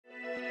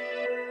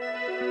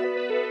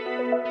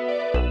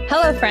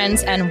Hello,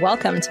 friends, and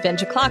welcome to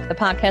Binge O'Clock, the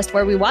podcast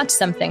where we watch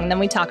something, then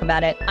we talk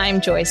about it. I'm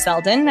Joy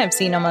Selden. I've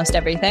seen almost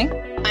everything.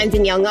 I'm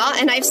Danielle,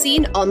 and I've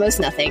seen almost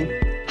nothing.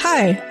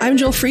 Hi, I'm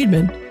Jill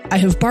Friedman. I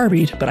have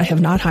Barbied, but I have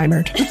not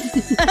Heimered.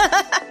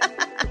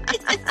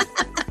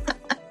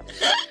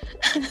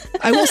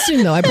 I will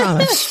soon, though, I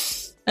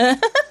promise.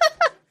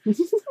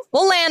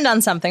 We'll land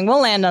on something.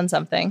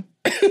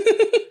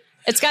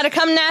 It's got to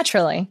come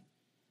naturally.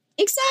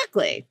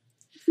 Exactly.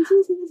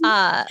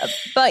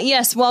 But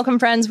yes, welcome,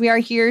 friends. We are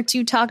here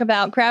to talk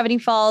about Gravity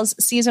Falls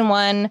Season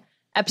 1,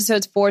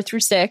 Episodes 4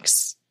 through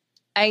 6.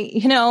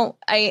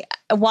 I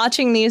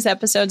watching these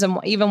episodes and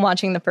even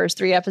watching the first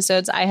 3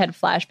 episodes, I had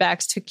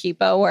flashbacks to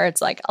Kipo where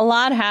it's like a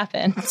lot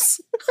happens.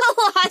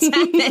 A lot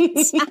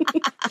happens.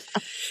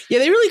 Yeah,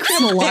 they really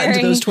cram a lot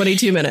into those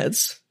 22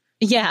 minutes.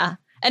 Yeah.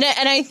 And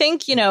I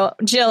think,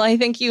 Jill, I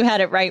think you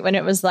had it right when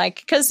it was like,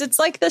 because it's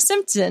like The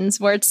Simpsons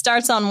where it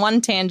starts on one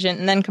tangent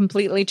and then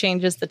completely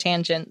changes the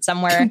tangent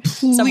somewhere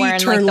in like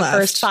the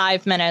first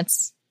 5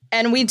 minutes.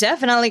 And we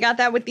definitely got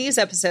that with these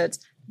episodes.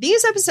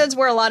 These episodes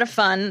were a lot of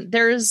fun.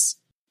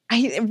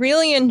 I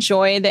really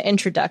enjoy the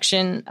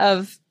introduction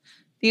of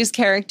these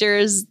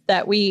characters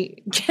that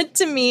we get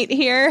to meet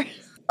here.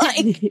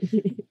 Like,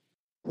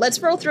 let's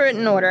roll through it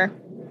in order.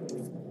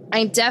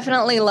 I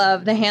definitely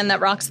love The Hand That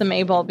Rocks the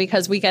Mabel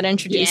because we get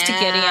introduced to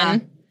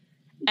Gideon.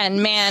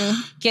 And man,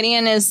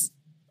 Gideon is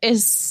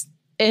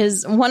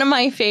one of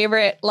my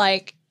favorite,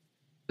 like,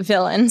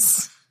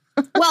 villains.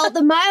 Well,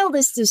 the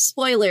mildest of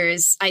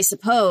spoilers, I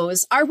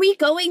suppose. Are we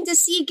going to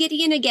see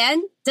Gideon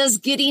again? Does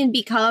Gideon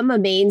become a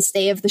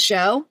mainstay of the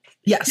show?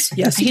 Yes.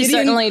 He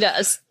certainly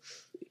does.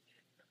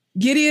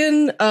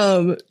 Gideon,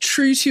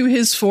 true to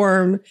his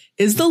form,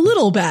 is the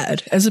little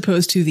bad as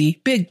opposed to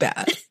the big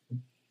bad.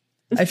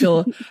 I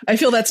feel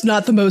that's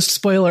not the most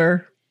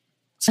spoiler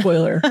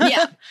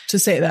yeah. to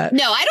say that.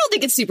 No, I don't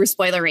think it's super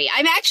spoilery.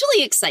 I'm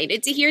actually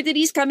excited to hear that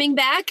he's coming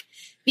back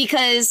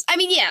because, I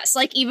mean, yes,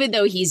 like even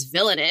though he's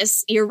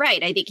villainous, you're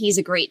right. I think he's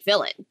a great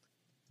villain.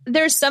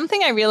 There's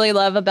something I really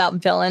love about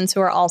villains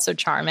who are also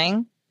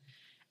charming.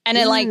 And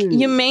it like,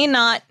 you may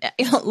not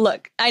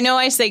look, I know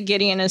I say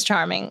Gideon is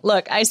charming.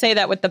 Look, I say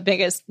that with the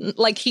biggest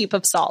like heap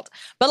of salt,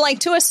 but like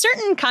to a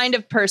certain kind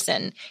of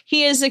person,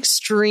 he is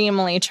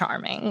extremely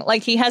charming.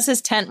 Like he has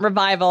his tent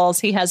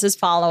revivals. He has his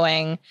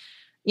following,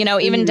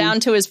 even down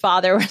to his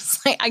father was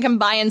like, I can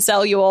buy and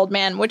sell you, old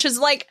man, which is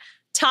like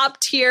top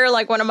tier,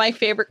 like one of my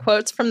favorite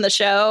quotes from the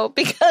show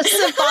because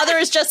the father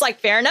is just like,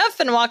 fair enough,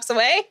 and walks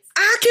away.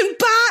 I can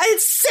buy and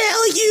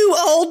sell you,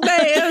 old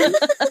man.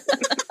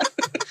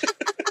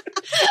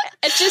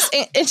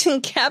 It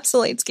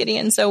encapsulates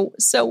Gideon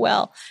so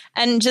well.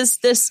 And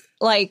just this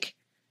like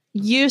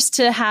used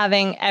to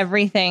having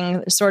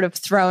everything sort of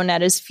thrown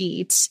at his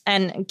feet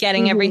and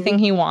getting everything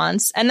he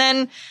wants. And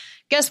then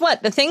guess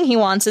what? The thing he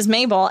wants is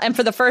Mabel. And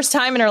for the first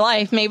time in her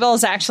life, Mabel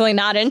is actually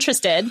not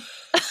interested.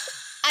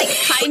 I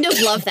kind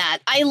of love that.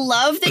 I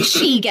love that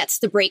she gets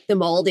to break the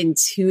mold in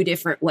 2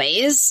 different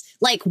ways.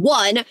 Like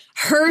one,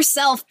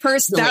 herself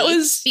personally,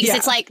 because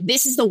it's like,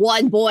 this is the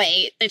one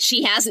boy that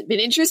she hasn't been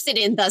interested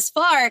in thus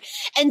far.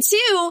 And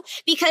 2,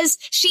 because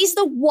she's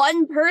the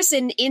one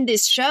person in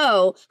this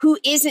show who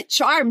isn't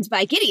charmed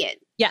by Gideon.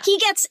 Yeah. He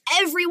gets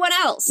everyone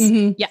else.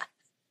 Mm-hmm. Yeah.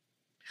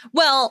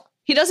 Well,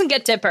 he doesn't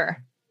get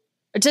Dipper.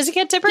 Or does he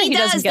get Dipper? He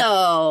does,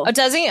 though. Oh,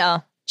 does he?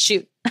 Oh,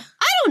 shoot.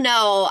 I don't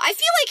know. I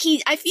feel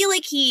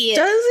like he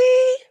does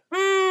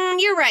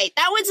he? You're right.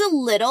 That one's a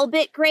little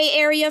bit gray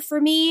area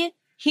for me.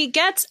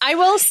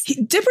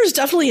 Dipper's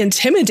definitely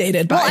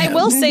intimidated by him. I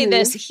will say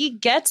this. He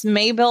gets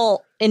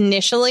Mabel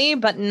initially,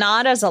 but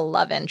not as a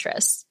love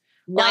interest.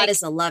 Not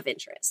as a love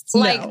interest.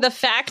 Like the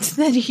fact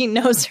that he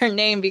knows her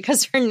name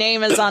because her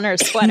name is on her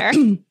sweater.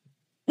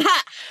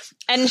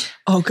 And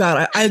oh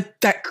god, I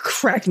that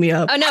cracked me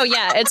up. Oh no,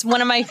 yeah, it's one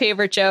of my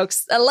favorite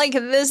jokes. Like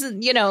this is,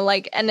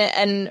 like,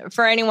 and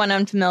for anyone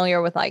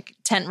unfamiliar with like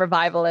tent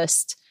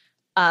revivalist,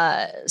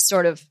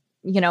 sort of,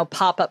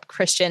 pop-up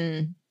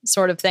Christian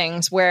sort of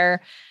things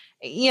where,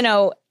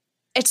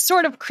 it's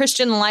sort of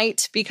Christian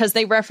light because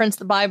they reference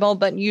the Bible,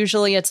 but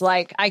usually it's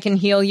like I can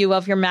heal you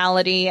of your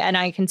malady and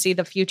I can see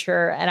the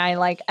future and I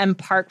like am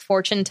part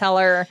fortune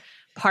teller,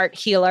 part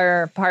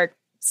healer, part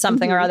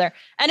something or other,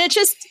 and it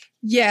just.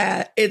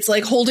 Yeah, it's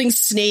like holding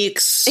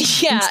snakes.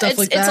 Yeah, and stuff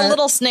it's a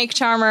little snake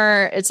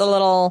charmer. It's a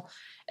little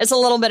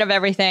bit of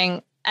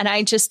everything. And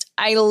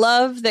I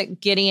love that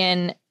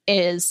Gideon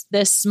is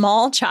this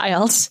small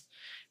child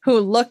who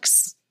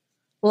looks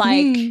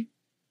like he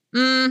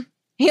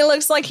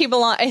looks like he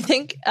belongs. I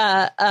think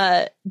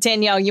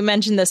Danielle, you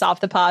mentioned this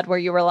off the pod where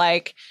you were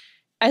like,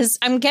 as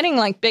I'm getting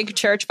like big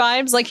church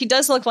vibes. Like he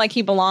does look like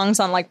he belongs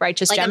on like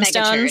Righteous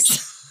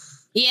Gemstones.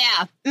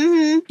 Yeah.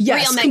 Mm-hmm.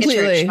 Yes, real mega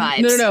completely. church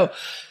vibes. No.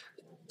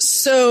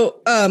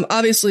 So,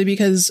 obviously,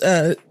 because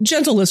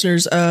gentle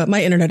listeners,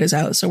 my internet is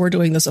out, so we're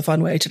doing this a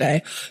fun way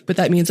today. But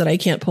that means that I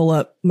can't pull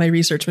up my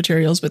research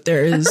materials. But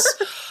there is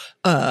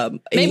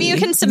maybe you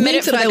can submit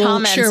it for the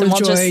comments, and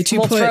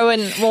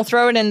we'll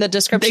throw it in the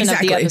description of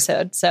the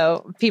episode,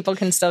 so people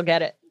can still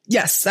get it.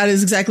 Yes, that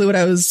is exactly what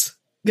I was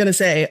gonna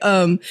say.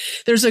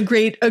 There's a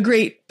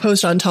great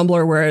post on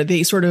Tumblr where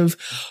they sort of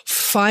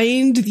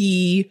find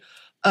the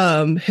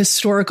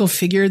historical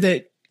figure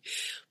that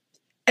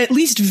at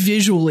least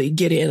visually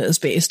Gideon is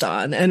based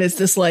on. And it's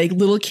this like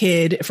little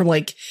kid from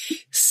like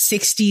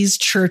 60s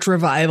church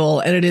revival.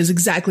 And it is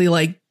exactly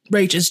like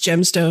Righteous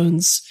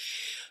Gemstones.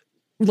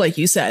 Like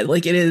you said,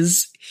 like it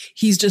is,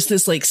 he's just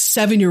this like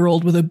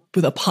 7-year-old with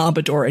a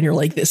pompadour. And you're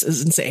like, this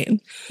is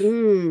insane.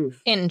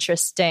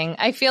 Interesting.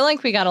 I feel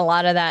like we got a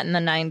lot of that in the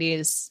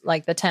 90s,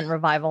 like the tent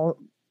revival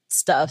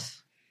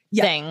stuff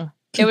thing.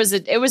 It was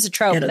a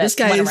trope that went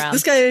around.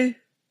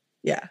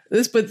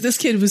 This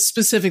kid was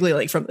specifically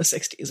like from the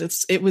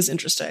 60s. It was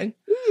interesting.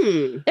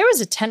 There was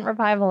a tent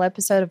revival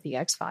episode of The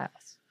X-Files,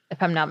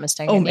 if I'm not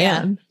mistaken. Oh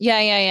man.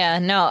 Yeah.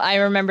 No, I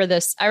remember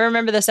this.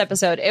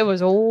 Episode. It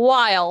was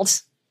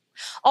wild.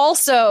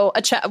 Also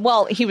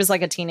he was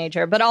like a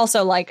teenager, but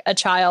also like a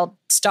child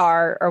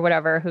star or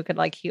whatever who could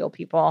like heal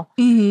people.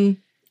 Mm-hmm.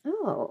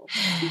 Oh,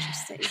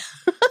 interesting.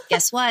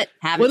 Guess what?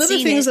 One of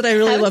the things that I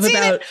really love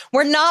about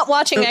we're not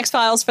watching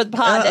X-Files for the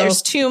pod.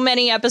 There's too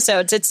many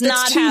episodes. It's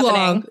not too happening.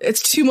 Long.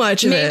 It's too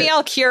much. Maybe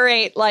I'll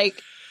curate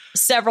like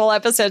several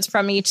episodes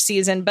from each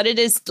season, but it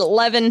is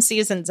 11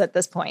 seasons at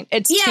this point.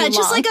 It's too long.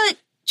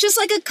 just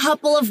like a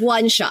couple of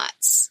one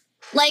shots.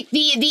 Like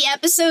the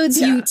episodes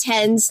you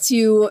tend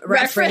to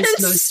reference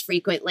most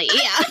frequently.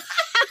 Yeah.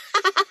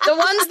 The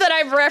ones that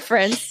I've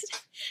referenced.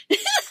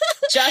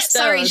 Just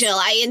sorry, Jill.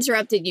 I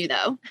interrupted you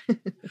though.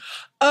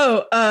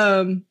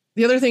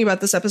 The other thing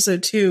about this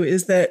episode too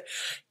is that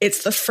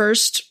it's the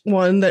first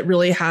one that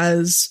really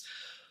has,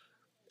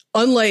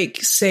 unlike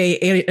say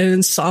an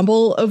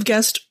ensemble of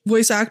guest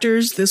voice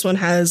actors, this one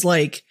has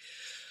like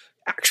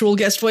actual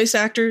guest voice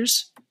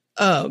actors.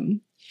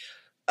 Bud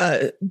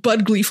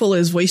Gleeful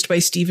is voiced by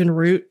Stephen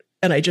Root,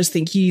 and I just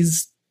think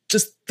he's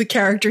just the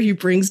character he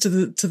brings to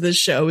the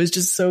show is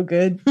just so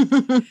good.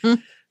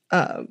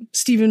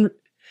 Stephen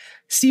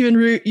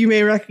Root, you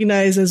may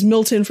recognize as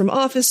Milton from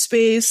Office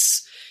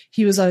Space.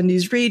 He was on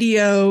News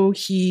Radio.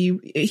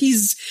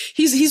 He's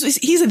a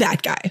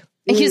that guy.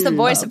 He's the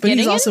voice of Gideon?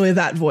 But he's also a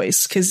that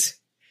voice because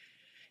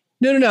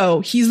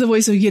no. He's the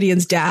voice of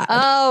Gideon's dad.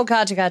 Oh,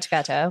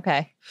 gotcha.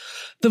 Okay.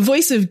 The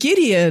voice of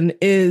Gideon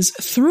is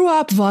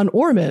Thruop von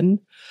Orman,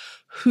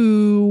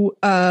 who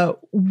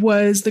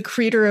was the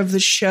creator of the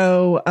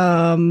show.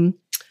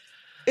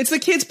 It's the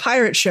kids'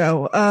 pirate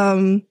show.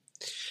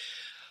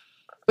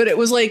 But it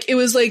was like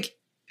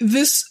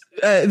this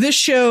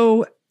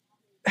show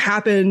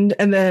happened,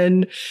 and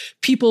then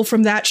people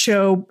from that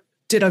show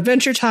did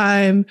Adventure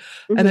Time,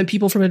 and then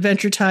people from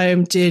Adventure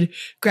Time did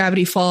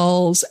Gravity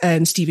Falls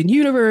and Steven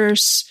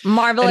Universe.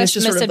 Marvelous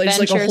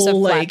Misadventures of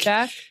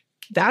Flapjack. Like,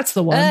 that's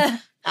the one.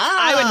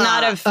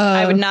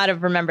 I would not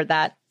have remembered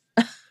that.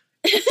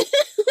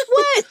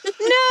 What?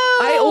 No.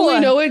 I only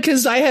know it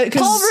because I had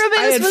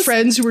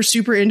friends who were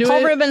super into it.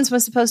 Paul Rubens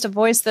was supposed to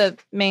voice the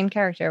main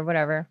character,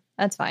 whatever.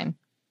 That's fine.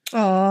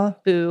 Aw.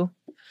 Boo.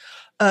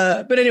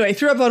 But anyway,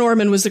 Thruop von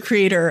Orman was the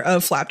creator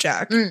of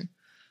Flapjack.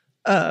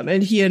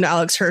 And he and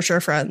Alex Hirsch are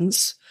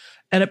friends.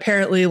 And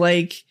apparently,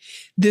 like,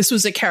 this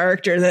was a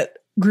character that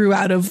grew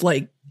out of,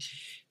 like,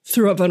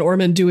 Thruop von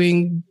Orman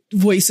doing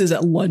voices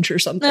at lunch or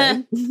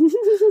something.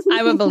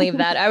 I would believe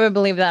that.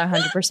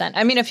 100%.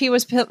 I mean, if he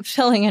was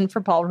filling in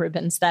for Paul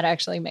Rubens, that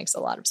actually makes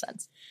a lot of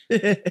sense.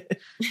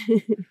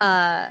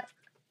 But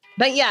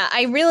yeah,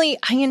 I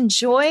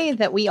enjoy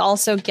that we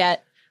also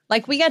get,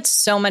 like, we get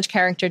so much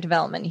character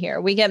development here.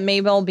 We get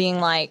Mabel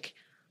being like,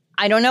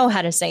 I don't know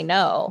how to say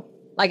no.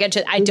 Like,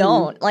 I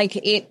don't. Like,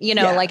 it,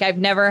 like, I've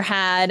never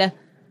had,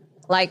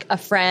 like, a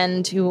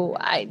friend who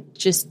I'm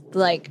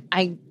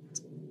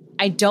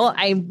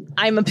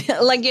a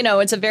bit like,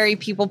 it's a very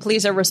people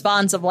pleaser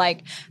response of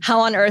like,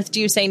 how on earth do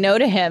you say no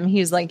to him?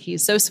 He's like,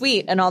 he's so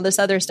sweet and all this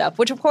other stuff,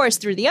 which of course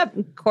through the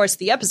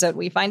episode,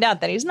 we find out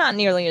that he's not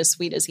nearly as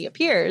sweet as he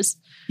appears.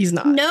 He's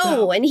not.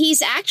 No. And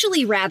he's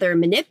actually rather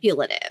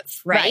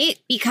manipulative, right?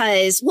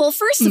 Because, well,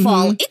 first of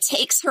all, it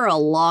takes her a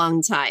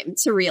long time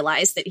to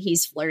realize that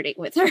he's flirting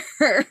with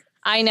her.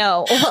 I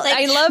know. Well, like,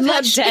 I love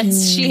how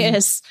dense she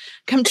is.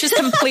 Just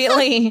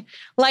completely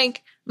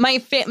like,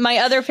 my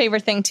other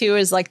favorite thing too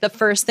is like the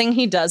first thing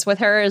he does with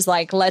her is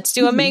like, let's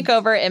do a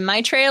makeover in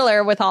my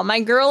trailer with all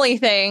my girly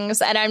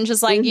things. And I'm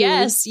just like,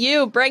 yes,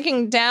 you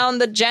breaking down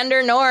the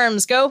gender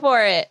norms. Go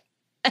for it.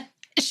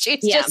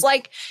 She's just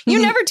like, you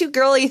never do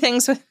girly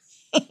things with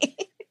me.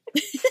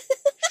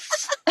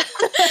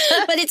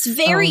 But it's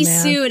very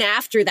soon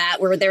after that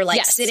where they're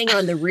like sitting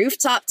on the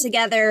rooftop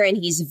together and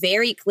he's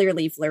very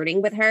clearly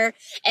flirting with her.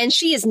 And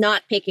she is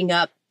not picking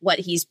up what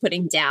he's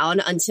putting down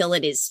until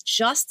it is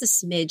just a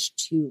smidge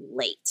too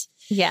late.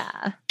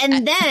 Yeah.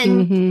 And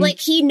then like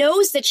he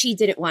knows that she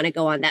didn't want to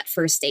go on that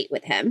first date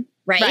with him.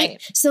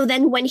 Right. So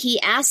then when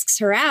he asks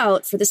her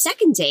out for the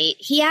second date,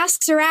 he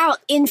asks her out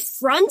in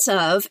front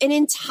of an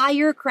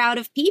entire crowd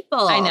of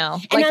people. I know.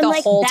 And like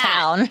the whole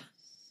town.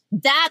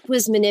 That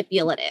was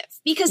manipulative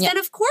because then,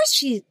 of course,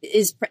 she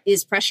is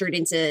pressured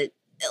into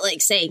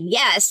like saying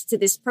yes to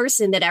this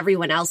person that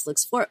everyone else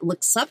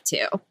looks up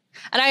to.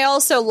 And I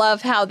also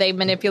love how they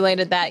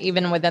manipulated that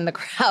even within the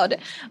crowd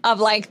of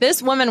like,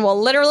 this woman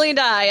will literally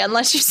die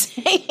unless you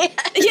say it.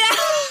 Yeah.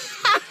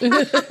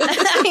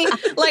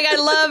 I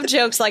love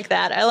jokes like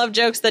that. I love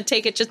jokes that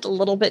take it just a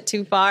little bit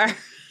too far.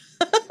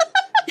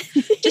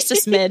 Just a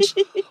smidge.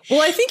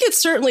 Well, I think it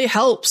certainly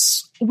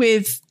helps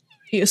with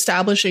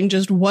establishing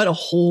just what a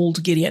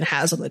hold Gideon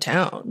has on the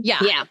town. Yeah.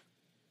 Yeah.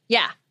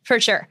 Yeah, for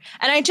sure.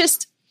 And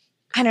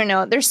I don't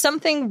know. There's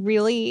something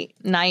really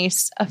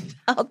nice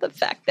about the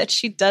fact that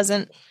she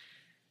doesn't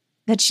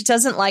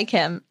like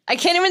him. I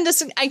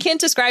can't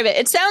describe it.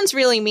 It sounds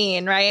really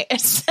mean, right?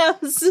 It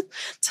sounds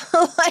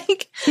to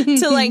like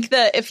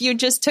if you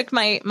just took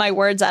my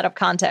words out of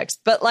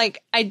context. But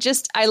like,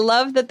 I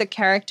love that the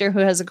character who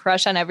has a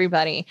crush on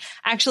everybody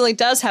actually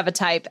does have a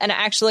type, and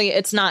actually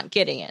it's not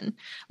Gideon.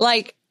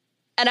 Like,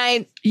 and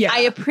I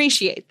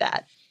appreciate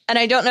that. And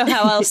I don't know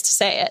how else to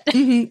say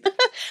it.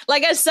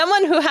 Like, as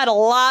someone who had a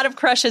lot of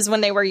crushes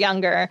when they were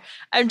younger,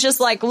 I'm just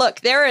like, look,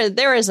 there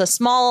is a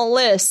small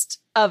list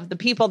of the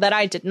people that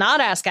I did not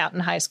ask out in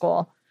high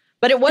school,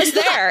 but it was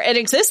there. It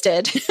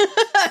existed.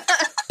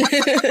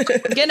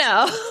 You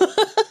know?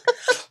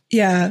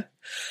 Yeah.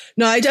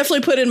 No, I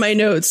definitely put in my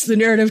notes the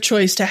narrative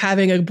choice to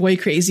having a boy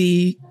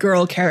crazy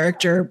girl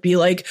character be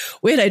like,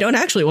 wait, I don't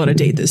actually want to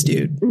date this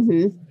dude.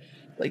 Mm-hmm.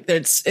 Like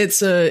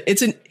it's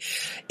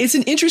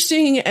an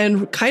interesting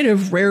and kind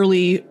of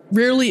rarely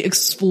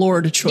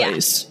explored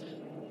choice. Yeah.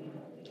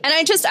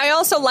 And I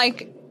also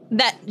like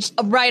that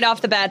right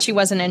off the bat she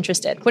wasn't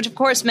interested, which of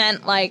course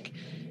meant like,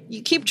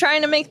 you keep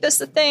trying to make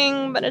this a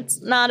thing, but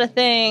it's not a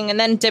thing. And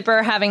then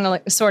Dipper having to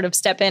like sort of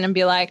step in and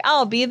be like,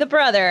 I'll be the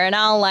brother and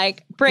I'll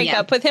like break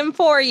up with him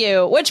for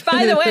you. Which,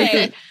 by the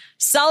way,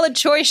 solid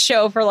choice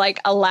show for like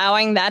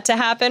allowing that to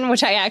happen,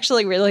 which I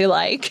actually really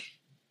like.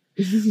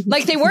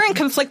 Like, they weren't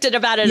conflicted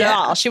about it at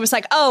all. She was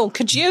like, oh,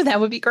 could you?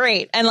 That would be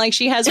great. And like,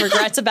 she has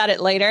regrets about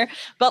it later.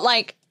 But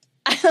like,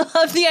 I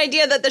love the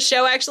idea that the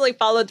show actually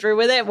followed through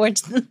with it,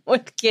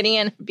 with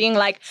Gideon being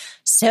like,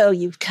 so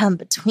you've come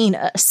between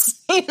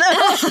us, you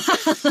know,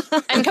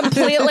 and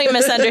completely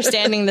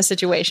misunderstanding the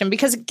situation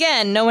because,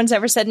 again, no one's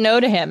ever said no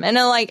to him. And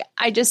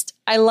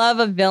I love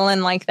a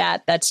villain like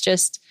that. That's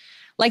just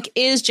like,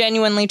 is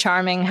genuinely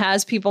charming,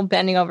 has people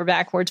bending over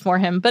backwards for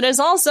him, but is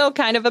also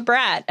kind of a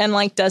brat and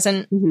like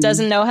doesn't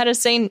know how to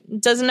say,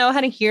 doesn't know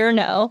how to hear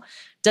no,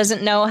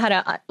 doesn't know how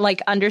to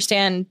like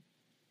understand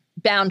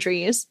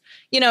boundaries,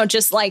 you know,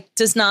 just like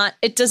does not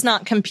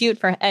compute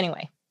for.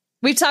 Anyway,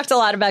 we've talked a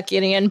lot about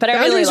Gideon, but I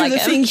really like him. Boundaries are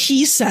the thing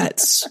he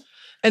sets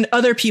and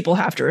other people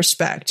have to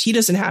respect. He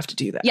doesn't have to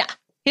do that. Yeah,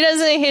 he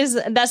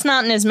doesn't. That's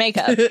not in his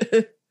makeup.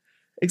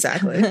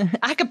 Exactly.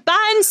 I could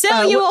buy and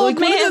sell you, old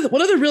man.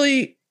 One of the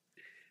really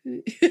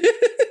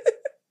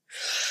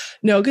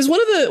no, because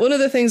one of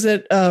the things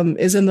that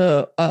is in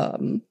the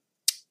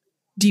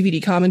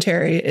DVD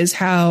commentary is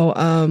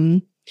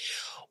how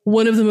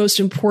one of the most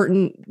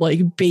important like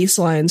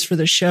baselines for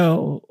the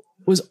show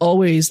was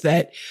always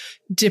that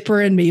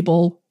Dipper and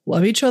Mabel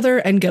love each other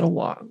and get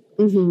along.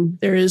 Mm-hmm.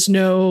 There's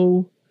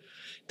no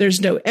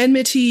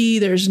enmity.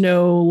 There's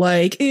no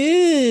like,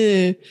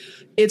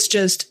 it's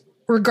just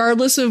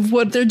regardless of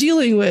what they're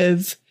dealing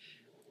with,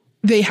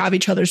 they have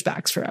each other's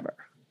backs forever.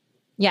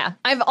 Yeah.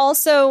 I've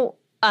also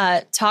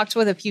talked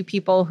with a few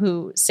people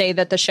who say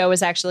that the show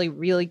is actually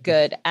really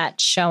good at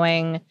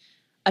showing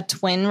a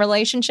twin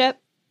relationship.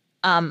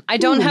 I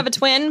don't have a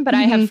twin, but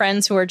I have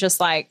friends who are just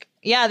like,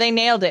 yeah, they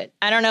nailed it.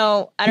 I don't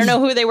know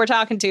who they were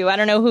talking to. I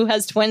don't know who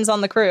has twins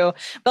on the crew,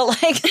 but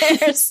like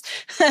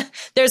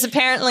there's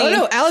apparently. Oh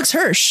no, Alex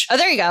Hirsch. Oh,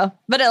 there you go.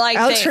 But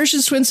Alex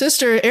Hirsch's twin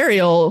sister,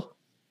 Ariel,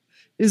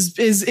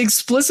 is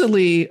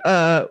explicitly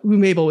who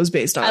Mabel was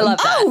based on. I love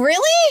that. Oh,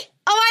 really?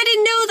 Oh, I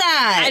didn't know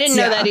that. I didn't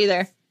know that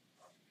either.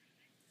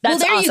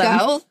 That's there awesome. You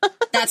go.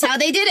 That's how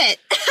they did it.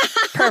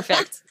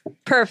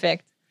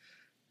 Perfect.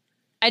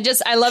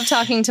 I love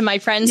talking to my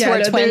friends who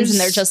are twins and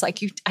they're just like,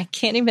 I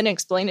can't even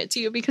explain it to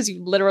you because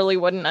you literally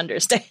wouldn't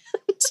understand.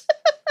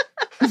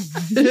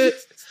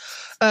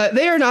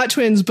 They are not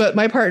twins, but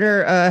my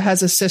partner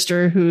has a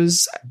sister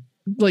who's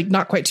like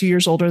not quite 2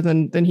 years older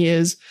than he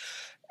is.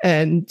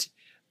 And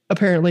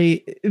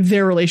apparently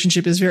their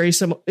relationship is very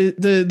similar.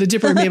 The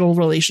Dipper and Mabel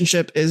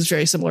relationship is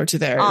very similar to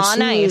theirs. Oh,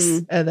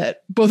 nice. And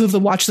that both of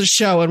them watch the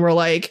show and we're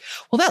like,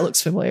 well, that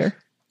looks familiar.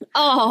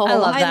 Oh,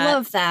 I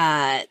love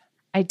that.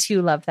 I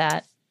too love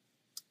that.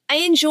 I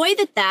enjoy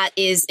that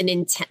is an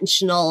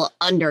intentional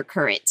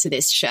undercurrent to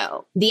this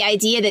show. The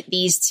idea that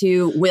these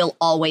two will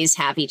always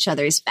have each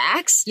other's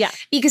backs. Yeah.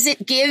 Because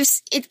it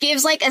gives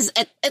like,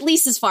 at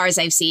least as far as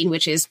I've seen,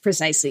 which is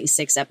precisely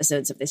 6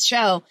 episodes of this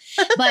show,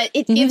 but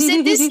it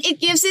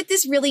gives it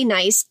this really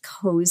nice,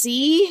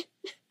 cozy.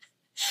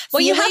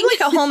 Well, you have like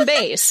a home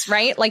base,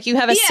 right? Like you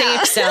have a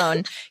safe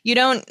zone. You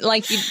don't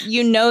like,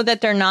 you know that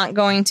they're not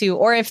going to,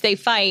 or if they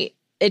fight,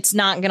 it's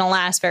not going to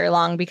last very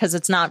long because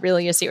it's not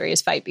really a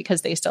serious fight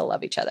because they still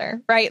love each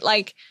other. Right.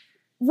 Like,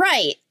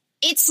 right.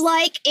 It's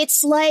like,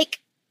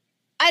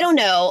 I don't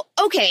know.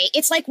 Okay.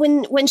 It's like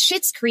when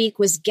Schitt's Creek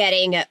was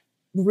getting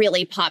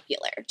really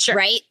popular. Sure.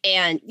 Right.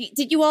 And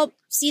did you all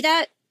see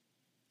that?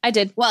 I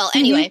did. Well,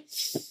 anyway,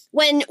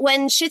 when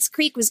Schitt's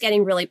Creek was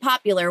getting really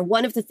popular,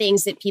 one of the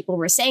things that people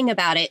were saying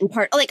about it, in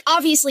part, like,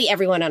 obviously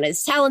everyone on it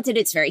is talented.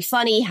 It's very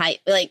funny.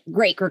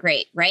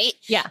 Great, right?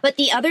 Yeah. But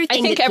the other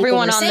thing I think that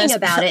everyone people were saying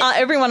about it,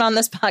 everyone on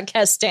this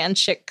podcast stands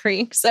Schitt's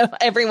Creek, so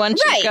everyone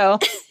should go.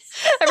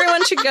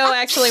 Everyone should go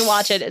actually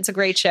watch it. It's a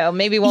great show.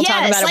 Maybe we'll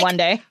talk about it one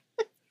day.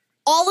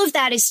 All of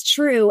that is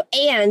true.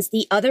 And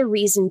the other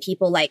reason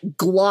people like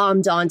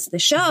glommed onto the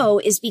show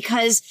is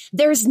because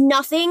there's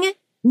nothing.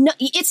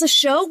 It's a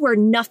show where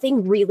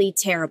nothing really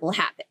terrible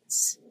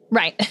happens.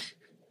 Right.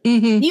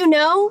 Mm-hmm. You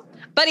know?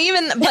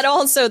 But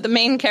also the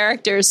main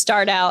characters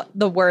start out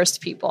the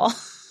worst people.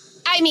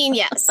 I mean,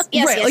 yes.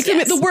 Right.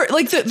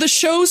 Yes. The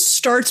show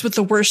starts with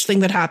the worst thing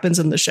that happens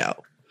in the show.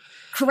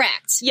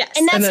 Correct. Yes.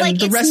 And that's then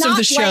the rest of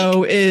the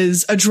show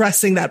is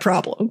addressing that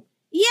problem.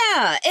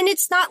 Yeah. And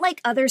it's not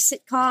like other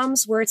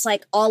sitcoms where it's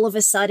like all of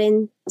a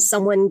sudden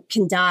someone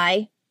can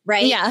die.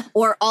 Right. Yeah.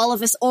 Or all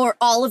of a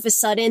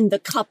sudden the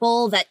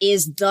couple that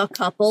is the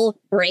couple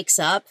breaks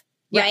up.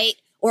 Yeah. Right.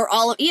 Or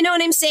you know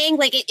what I'm saying?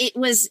 Like it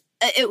was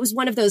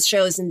one of those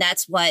shows. And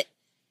that's what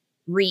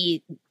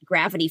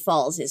Gravity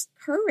Falls is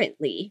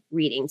currently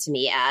reading to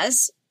me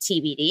as.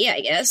 TBD,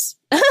 I guess,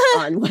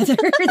 on whether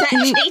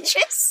that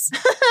changes.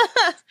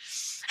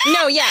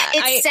 No, yeah.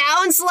 It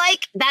sounds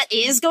like that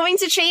is going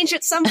to change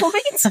at some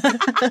point.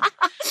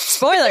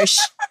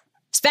 Spoilers.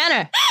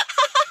 Spanner.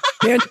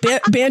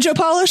 Banjo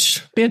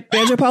polish?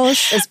 Banjo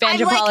polish? It's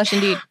banjo polish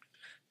indeed.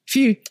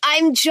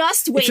 I'm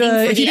just waiting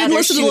for the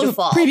other shoe to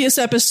fall. Previous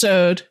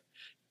episode.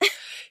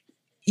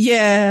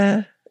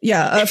 Yeah.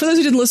 For those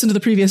who didn't listen to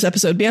the previous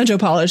episode, banjo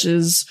polish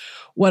is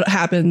what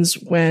happens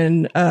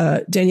when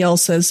Danielle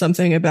says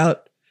something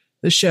about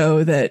the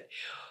show that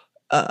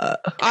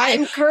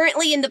I'm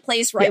currently in the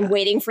place where I'm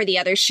waiting for the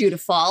other shoe to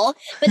fall.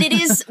 But it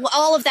is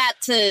all of that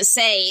to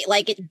say,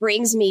 like, it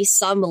brings me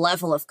some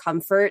level of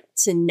comfort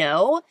to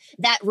know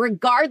that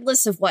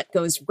regardless of what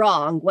goes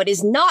wrong, what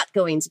is not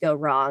going to go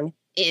wrong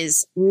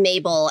is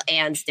Mabel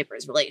and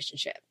Dipper's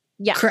relationship.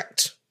 Yeah.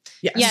 Correct.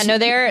 Yes. Yeah, no,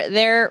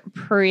 they're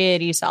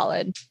pretty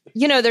solid.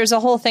 You know, there's a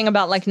whole thing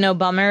about like no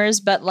bummers,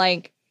 but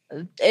like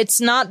it's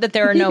not that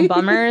there are no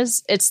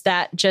bummers. It's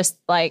that just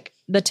like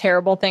the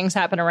terrible things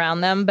happen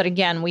around them. But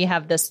again, we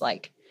have this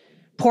like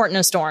port in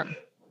a storm,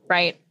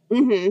 right?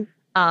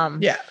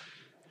 Mm-hmm. Yeah.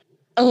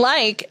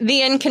 Like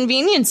the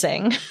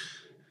inconveniencing.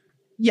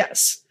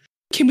 Yes.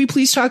 Can we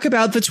please talk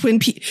about the Twin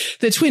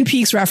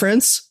Peaks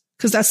reference?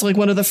 Because that's like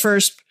one of the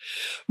first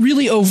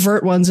really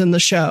overt ones in the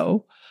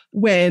show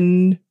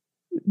when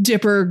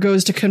Dipper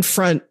goes to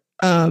confront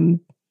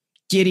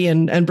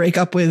Gideon and break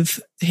up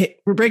with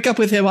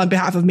him on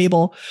behalf of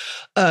Mabel.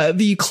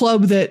 The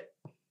club that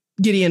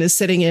Gideon is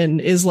sitting in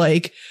is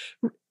like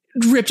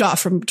ripped off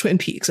from Twin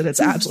Peaks, and it's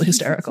absolutely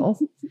hysterical.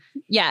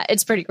 Yeah,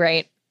 it's pretty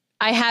great.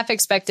 I half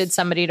expected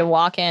somebody to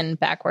walk in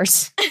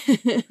backwards.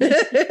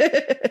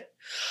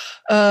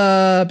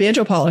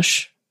 Banjo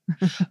polish.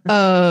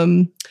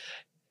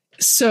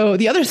 So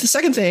the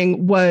second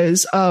thing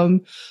was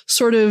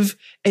sort of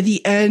at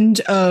the end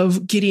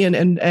of Gideon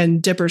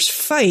and Dipper's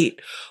fight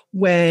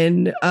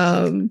when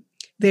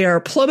they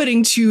are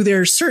plummeting to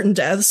their certain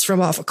deaths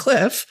from off a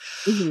cliff.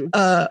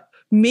 Mm-hmm.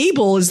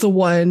 Mabel is the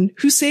one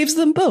who saves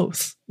them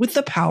both with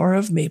the power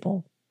of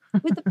Mabel.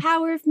 With the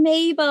power of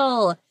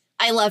Mabel.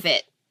 I love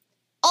it.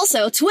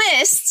 Also,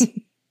 twist,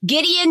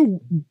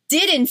 Gideon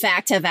did in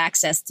fact have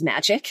access to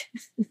magic.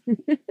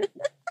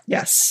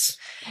 Yes.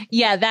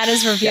 Yeah, that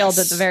is revealed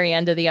at the very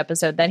end of the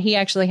episode that he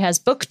actually has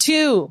book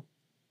 2.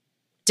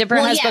 Dipper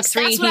has book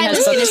 3. That's what I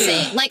was going to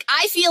say. Like,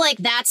 I feel like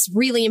that's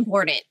really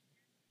important.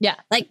 Yeah.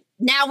 Like,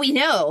 now we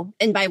know,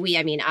 and by we,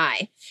 I mean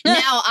I.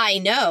 Now I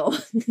know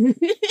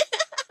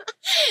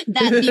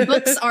that the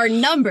books are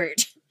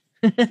numbered.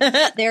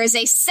 There is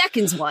a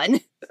second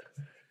one.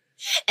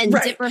 And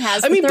right. Dipper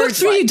has the third book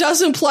 3 one.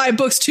 does imply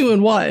books 2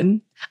 and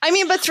 1. I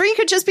mean, but 3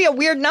 could just be a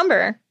weird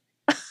number.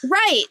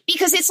 Right,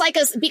 because it's like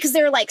because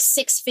there are like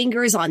 6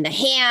 fingers on the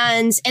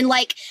hands, and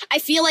like I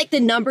feel like the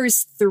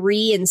numbers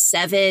 3 and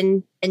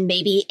 7 and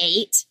maybe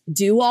 8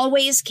 do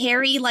always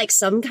carry like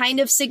some kind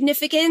of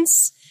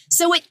significance.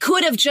 So it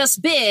could have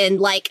just been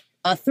like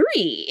a 3.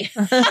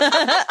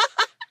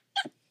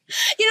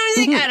 You know what I'm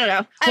saying? I don't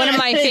know. One of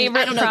my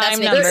favorite prime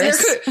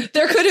numbers.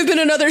 There could have been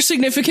another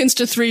significance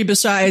to 3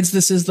 besides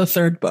this is the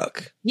third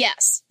book.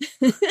 Yes.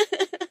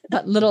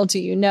 But little do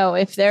you know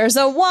if there's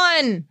a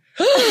 1.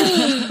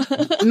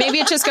 Maybe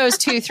it just goes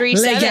 2, 3,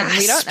 7.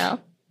 We don't know.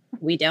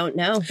 We don't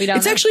know.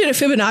 It's actually in a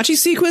Fibonacci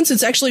sequence.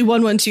 It's actually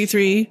 1, 1, 2,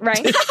 3.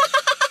 Right.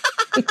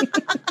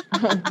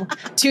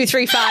 2,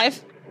 3,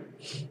 5.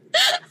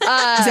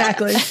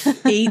 Exactly.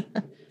 8.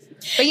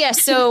 But yeah,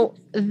 so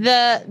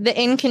the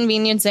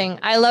inconveniencing.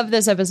 I love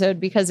this episode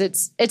because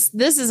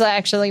this is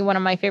actually one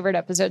of my favorite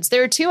episodes.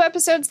 There are 2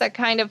 episodes that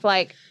kind of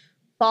like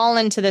fall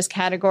into this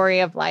category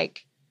of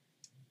like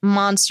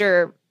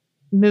monster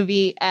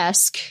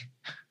movie-esque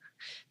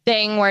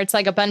thing where it's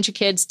like a bunch of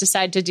kids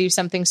decide to do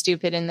something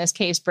stupid, in this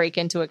case break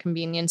into a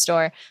convenience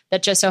store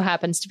that just so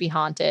happens to be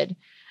haunted,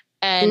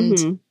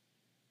 and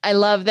I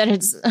love that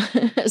it's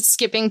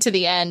skipping to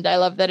the end. I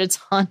love that it's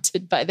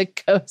haunted by the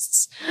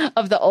ghosts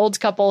of the old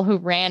couple who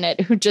ran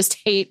it, who just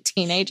hate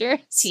teenagers.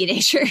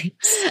 And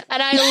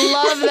I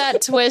love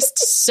that twist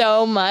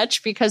so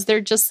much because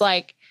they're just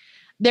like,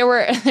 there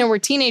were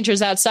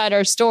teenagers outside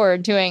our store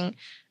doing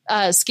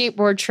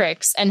skateboard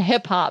tricks and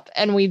hip hop,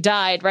 and we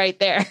died right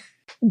there.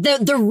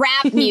 The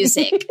rap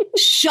music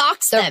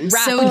shocks them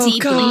so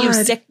deeply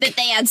that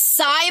they had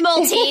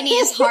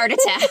simultaneous heart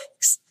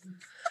attacks.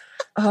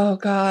 Oh,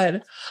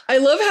 God. I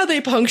love how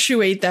they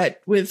punctuate that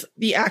with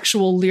the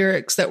actual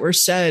lyrics that were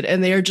said,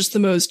 and they are just the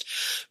most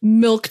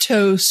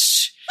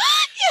milquetoast,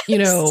 you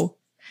know.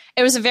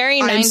 It was a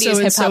very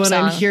 90s hip hop song.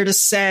 I'm here to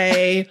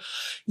say,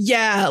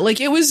 yeah,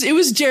 like it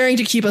was daring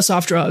to keep us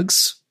off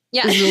drugs.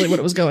 Yeah. Was really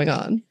what was going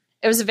on.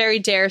 It was a very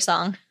dare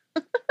song.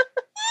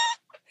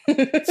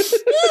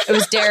 It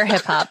was dare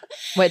hip hop,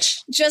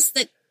 which just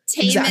the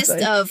tamest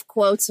of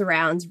quotes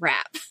around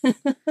rap.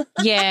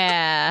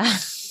 Yeah.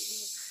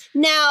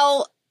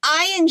 Now,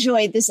 I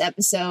enjoyed this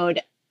episode.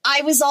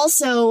 I was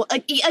also,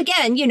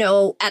 again, you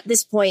know, at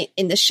this point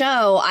in the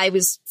show, I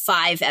was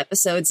 5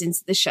 episodes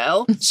into the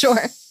show.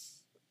 Sure.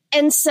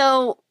 And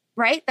so,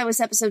 right, that was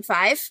episode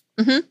 5.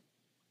 Mm-hmm.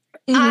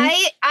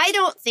 Mm-hmm. I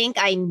don't think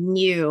I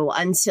knew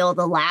until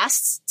the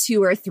last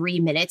 2 or 3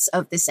 minutes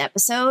of this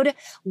episode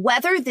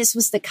whether this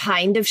was the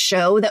kind of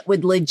show that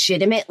would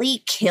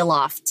legitimately kill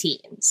off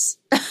teens.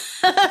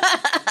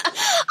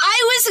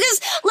 I was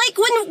just like,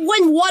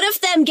 when one of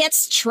them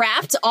gets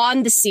trapped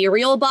on the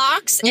cereal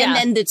box and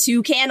then the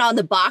toucan on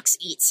the box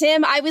eats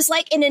him, I was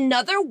like, in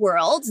another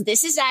world,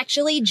 this is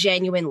actually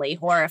genuinely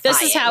horrifying.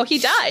 This is how he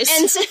dies.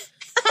 And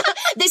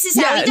this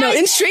is how he dies. No,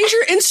 in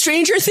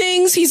Stranger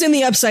Things, he's in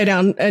the Upside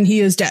Down and he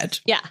is dead.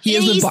 Yeah.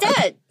 He's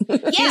dead.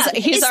 Yeah.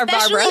 he's our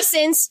Barbara. Especially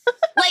since,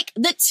 like,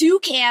 the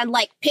toucan,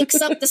 like,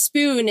 picks up the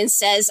spoon and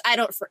says,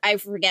 I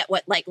forget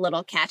what, like,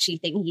 little catchy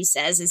thing he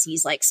says as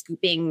he's, like,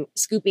 scooping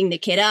the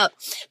kid up.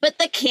 But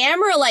the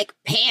camera, like,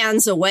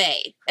 pans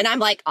away. And I'm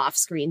like,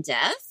 off-screen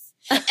death?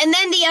 And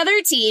then the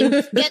other teen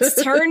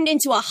gets turned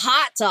into a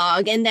hot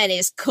dog and then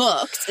is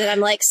cooked. And I'm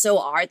like, so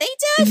are they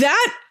dead?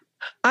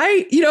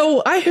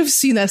 I have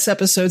seen this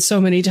episode so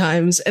many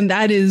times, and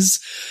that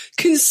is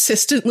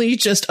consistently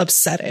just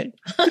upsetting.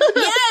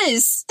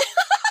 Yes.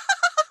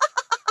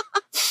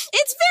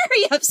 It's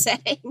very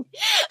upsetting.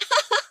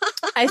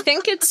 I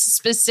think it's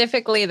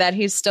specifically that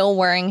he's still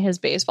wearing his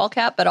baseball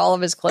cap, but all of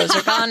his clothes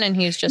are gone and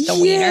he's just a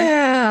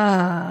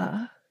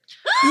wiener.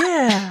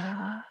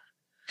 Yeah.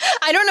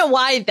 I don't know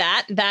why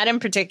that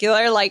in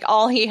particular, like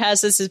all he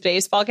has is his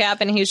baseball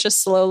cap and he's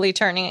just slowly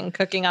turning and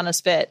cooking on a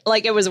spit.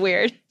 Like it was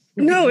weird.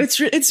 No, it's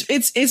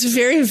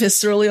very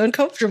viscerally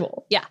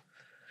uncomfortable. Yeah.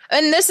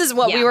 And this is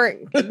what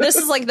this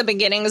is like the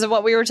beginnings of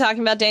what we were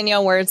talking about,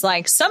 Danielle, where it's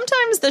like,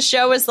 sometimes the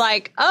show is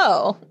like,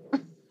 oh,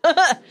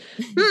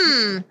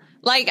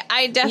 like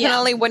I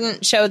definitely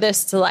wouldn't show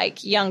this to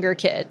like younger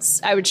kids.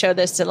 I would show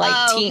this to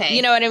like teens.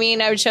 You know what I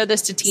mean? I would show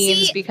this to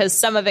teens because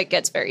some of it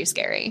gets very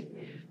scary.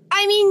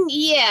 I mean,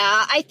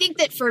 yeah, I think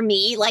that for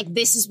me, like,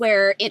 this is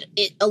where it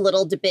a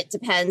little bit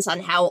depends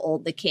on how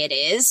old the kid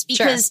is.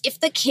 Because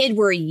if the kid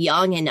were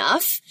young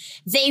enough,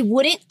 they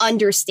wouldn't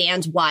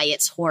understand why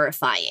it's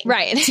horrifying.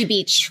 Right. To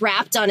be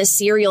trapped on a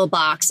cereal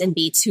box and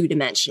be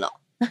 2-dimensional.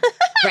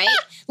 Right?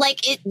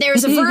 Like,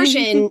 there's a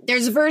version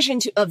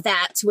of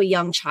that to a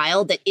young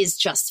child that is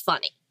just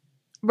funny.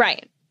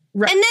 Right.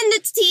 Right. And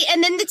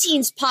then the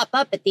teens pop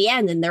up at the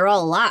end and they're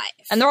all alive.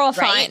 And they're all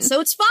fine. So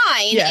it's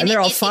fine. Yeah, and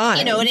they're all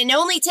fine. And it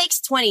only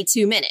takes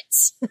 22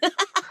 minutes.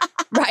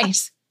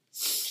 Right.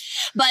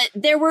 But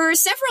there were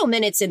several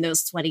minutes in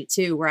those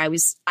 22 where I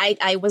was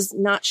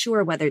not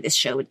sure whether this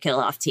show would kill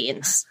off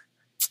teens.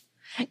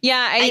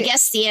 Yeah. I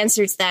guess the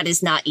answer to that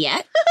is not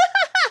yet.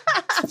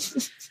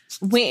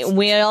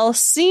 We'll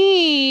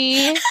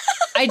see.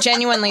 I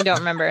genuinely don't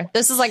remember.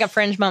 This is like a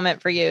fringe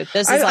moment for you.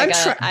 This is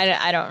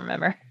I don't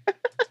remember.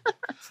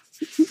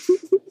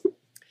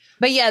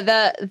 But yeah,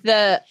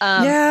 the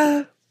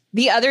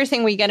other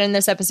thing we get in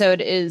this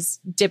episode is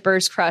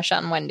Dipper's crush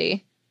on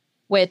Wendy,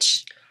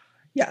 which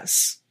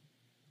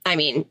I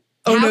mean,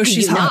 no,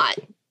 she's hot.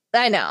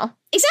 I know.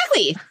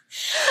 Exactly.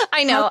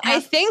 I know.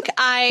 I think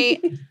I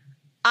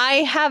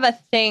have a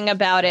thing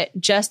about it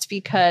just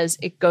because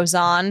it goes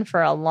on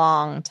for a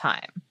long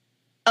time.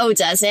 Oh,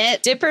 does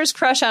it? Dipper's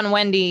crush on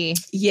Wendy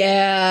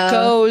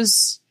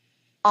goes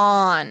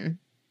on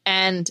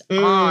and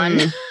on.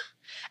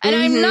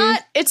 And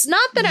it's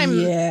not that I'm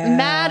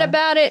mad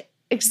about it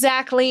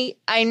exactly.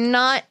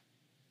 I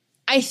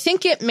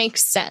think it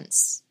makes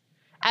sense.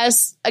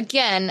 As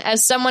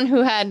someone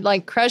who had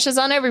like crushes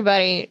on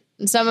everybody,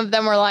 some of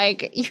them were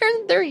like,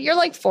 you're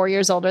like 4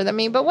 years older than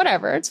me, but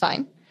whatever, it's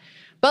fine.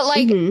 But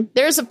like,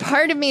 there's a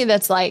part of me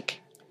that's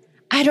like,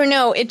 I don't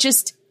know. It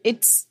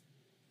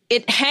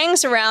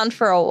hangs around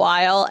for a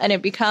while and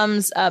it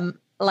becomes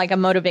like a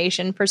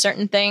motivation for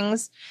certain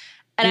things.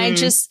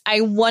 And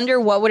I wonder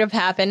what would have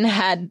happened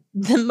had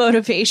the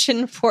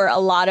motivation for a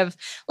lot of,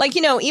 like,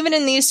 you know, even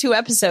in these two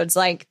episodes,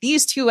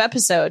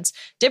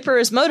 Dipper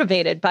is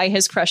motivated by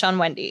his crush on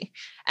Wendy.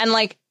 And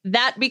like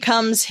that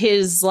becomes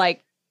his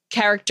like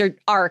character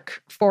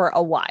arc for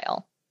a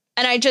while.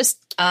 And I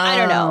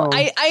don't know.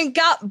 I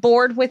got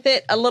bored with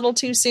it a little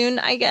too soon,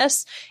 I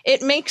guess.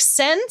 It makes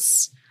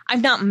sense.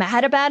 I'm not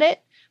mad about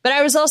it. But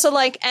I was also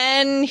like,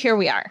 and here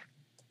we are.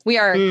 We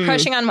are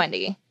crushing on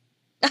Wendy.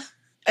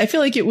 I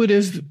feel like it would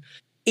have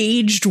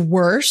aged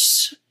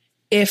worse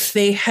if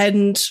they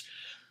hadn't,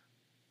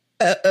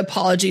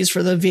 apologies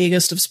for the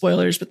vaguest of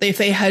spoilers, but if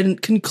they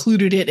hadn't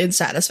concluded it in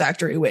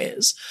satisfactory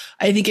ways.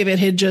 I think if it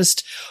had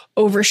just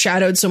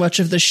overshadowed so much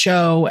of the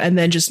show and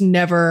then just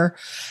never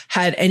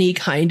had any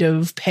kind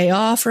of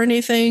payoff or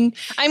anything.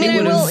 I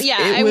mean,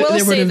 I will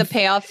say the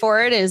payoff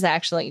for it is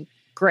actually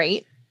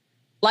great.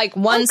 Like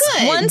once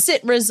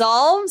it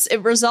resolves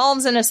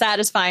in a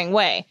satisfying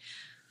way.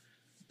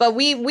 But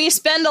we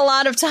spend a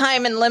lot of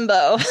time in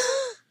limbo.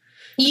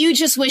 You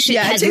just wish it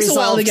had resolved. Yeah, it takes a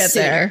while to get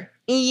there.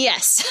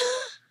 Yes.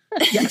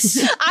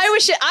 Yes.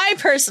 I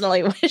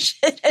personally wish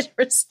it had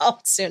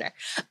resolved sooner.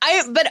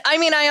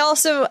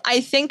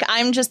 I think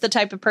I'm just the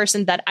type of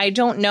person that I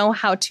don't know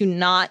how to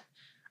not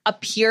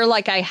appear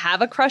like I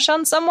have a crush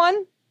on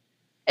someone.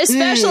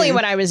 Especially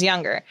when I was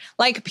younger.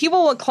 Like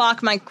people would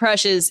clock my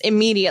crushes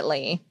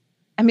immediately.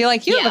 And be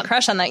like, you have a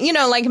crush on that. You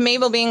know, like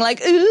Mabel being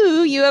like,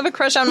 ooh, you have a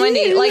crush on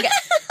Wendy. Like,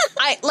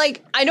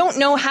 I don't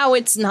know how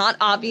it's not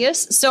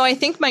obvious. So I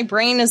think my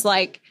brain is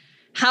like,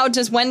 how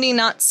does Wendy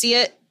not see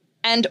it?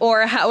 And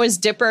or how is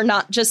Dipper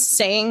not just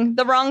saying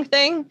the wrong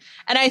thing?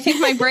 And I think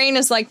my brain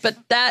is like, but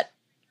that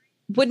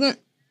wouldn't.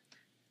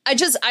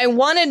 I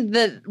wanted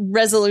the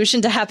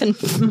resolution to happen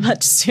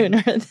much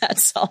sooner.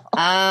 That's all.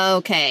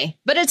 Okay.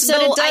 But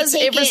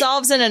it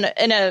resolves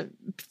in a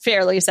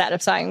fairly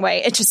satisfying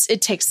way.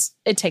 It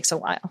takes a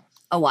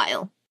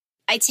while.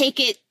 I take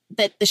it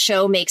that the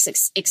show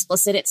makes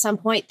explicit at some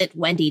point that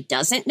Wendy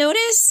doesn't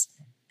notice.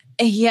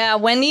 Yeah.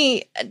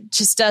 Wendy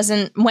just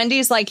doesn't.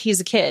 Wendy's like,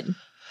 he's a kid.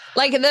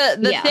 Like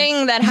the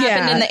thing that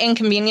happened in The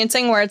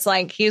Inconveniencing where it's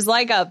like, he's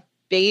like a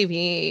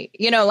baby,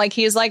 you know, like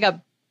he's like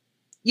a,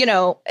 you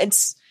know,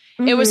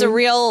 it was a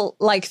real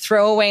like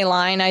throwaway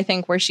line, I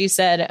think, where she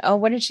said, oh,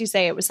 what did she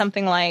say? It was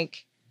something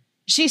like,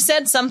 she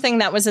said something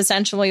that was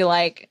essentially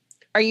like,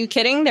 are you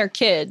kidding? They're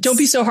kids. Don't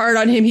be so hard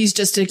on him. He's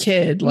just a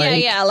kid.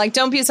 Like, yeah. Like,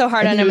 don't be so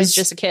hard on him. He's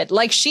just a kid.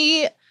 Like,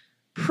 she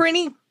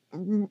pretty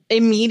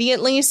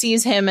immediately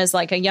sees him as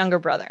like a younger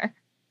brother.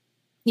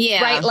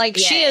 Yeah. Right. Like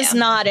she is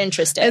not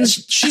interested. And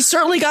she's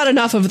certainly got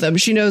enough of them.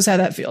 She knows how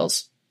that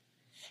feels.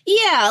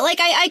 Yeah, like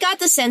I got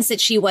the sense that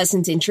she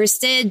wasn't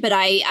interested, but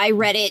I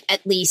read it,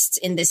 at least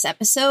in this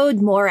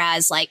episode, more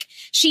as like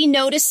she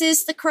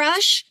notices the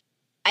crush.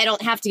 I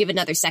don't have to give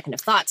another second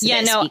of thought to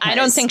this. No, I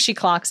don't think she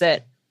clocks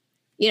it.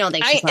 You don't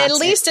think she clocks it? At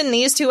least in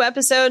these two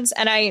episodes,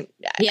 and I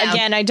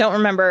don't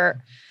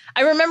remember.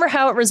 I remember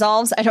how it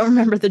resolves. I don't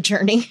remember the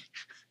journey.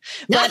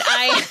 But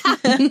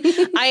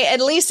I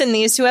at least in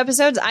these two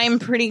episodes, I am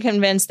pretty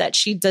convinced that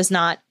she does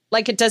not,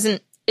 like, it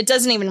doesn't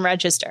even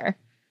register.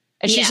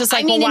 And she's just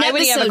like, well, why would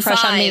he have a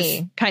crush on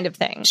me kind of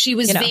thing? She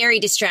was very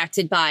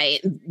distracted by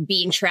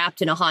being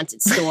trapped in a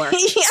haunted store.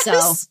 Yes.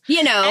 So,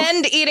 you know.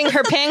 And eating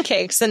her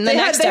pancakes in the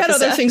next episode. They had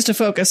other things to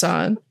focus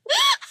on.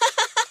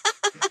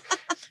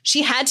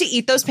 She had to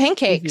eat those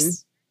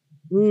pancakes.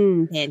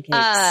 Pancakes.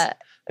 I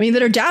mean,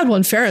 that her dad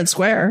won fair and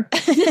square.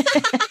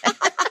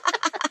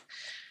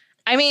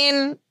 I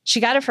mean, she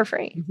got it for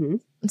free.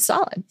 It's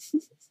solid.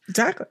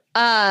 Exactly.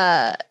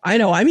 I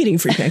know I'm eating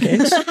free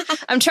pancakes.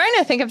 I'm trying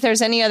to think if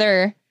there's any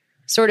other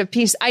sort of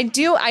piece.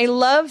 I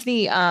love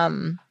the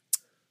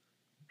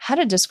how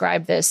to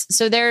describe this.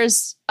 So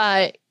there's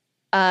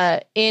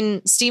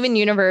in Steven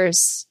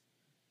Universe,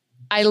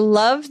 I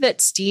love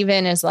that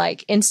Steven is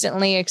like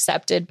instantly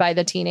accepted by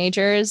the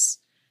teenagers.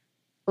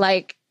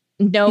 Like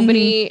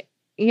nobody,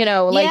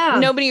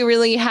 nobody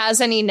really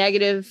has any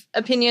negative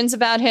opinions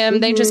about him.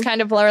 They just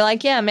kind of are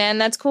like, yeah, man,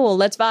 that's cool.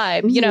 Let's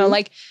vibe. You know,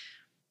 like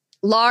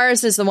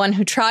Lars is the one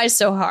who tries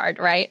so hard,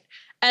 right?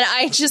 And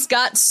I just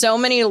got so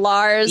many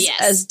Lars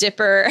as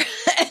Dipper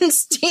and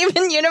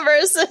Steven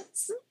Universe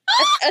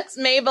as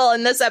Mabel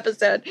in this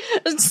episode.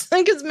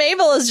 Because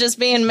Mabel is just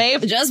being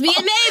Mabel. Just being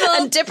Mabel.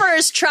 And Dipper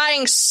is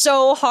trying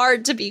so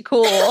hard to be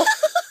cool.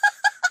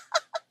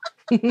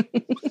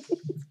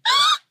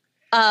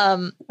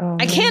 I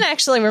can't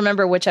actually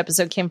remember which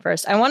episode came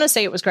first. I want to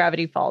say it was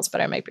Gravity Falls, but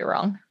I might be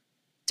wrong.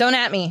 Don't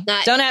at me.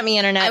 Don't at me,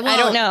 internet. I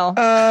don't know.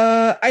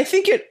 I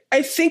think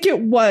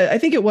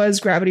it was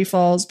Gravity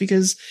Falls,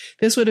 because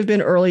this would have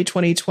been early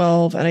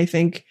 2012, and I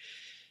think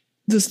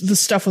the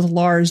stuff with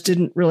Lars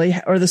didn't really,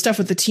 or the stuff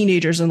with the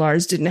teenagers and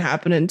Lars didn't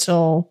happen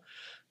until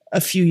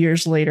a few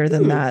years later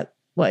than that.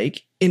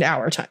 Like in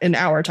our time,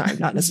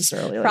 not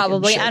necessarily. Like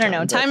probably. I don't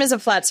know. Time is a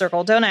flat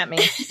circle. Don't at me.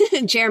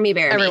 Jeremy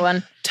Bear.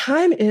 Everyone.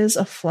 Time is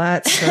a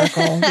flat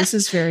circle. This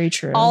is very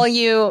true. All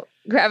you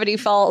Gravity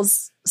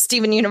Falls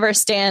Steven Universe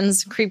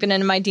stands creeping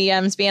into my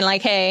DMs being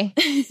like, hey,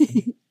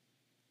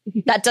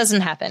 that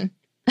doesn't happen.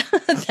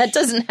 That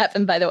doesn't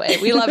happen, by the way.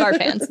 We love our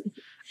fans.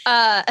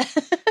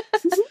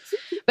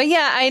 But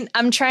yeah,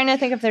 I'm trying to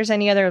think if there's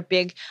any other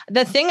big.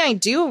 The thing I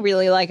do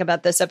really like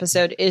about this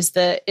episode is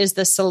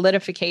the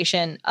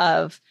solidification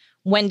of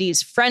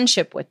Wendy's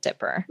friendship with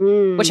Dipper,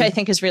 which I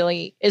think is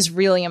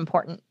really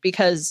important,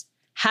 because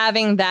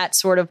having that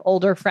sort of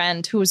older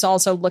friend who's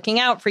also looking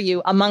out for you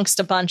amongst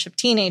a bunch of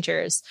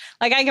teenagers.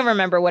 Like, I can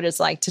remember what it's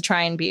like to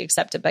try and be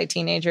accepted by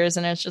teenagers.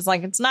 And it's just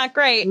like, it's not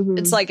great. Mm-hmm.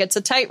 It's like, it's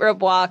a tightrope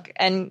walk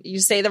and you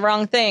say the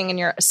wrong thing and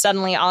you're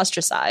suddenly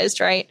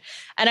ostracized. Right.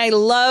 And I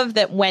love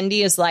that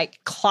Wendy is like,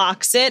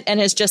 clocks it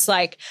and is just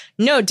like,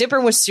 no, Dipper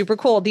was super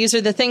cool. These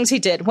are the things he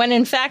did. When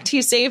in fact,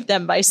 he saved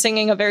them by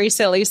singing a very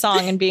silly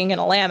song and being in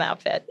a lamb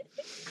outfit.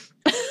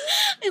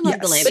 I love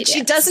the lamb. But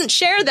she doesn't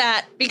share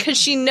that because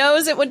she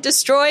knows it would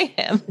destroy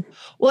him.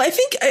 Well, I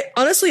think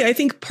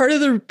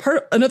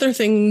another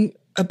thing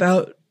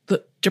about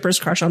the Dipper's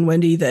crush on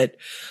Wendy that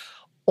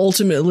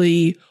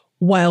ultimately,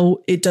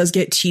 while it does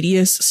get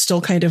tedious,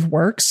 still kind of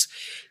works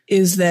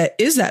is that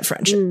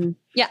friendship.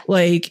 Yeah.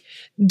 Like,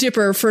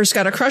 Dipper first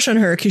got a crush on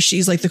her because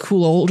she's like the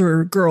cool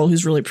older girl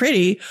who's really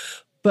pretty,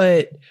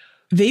 but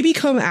they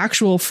become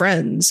actual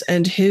friends,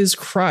 and his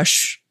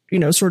crush,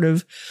 sort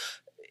of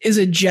is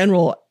a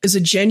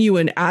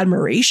genuine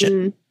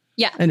admiration.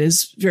 Yeah. And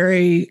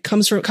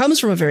comes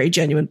from a very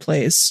genuine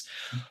place,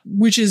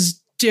 which is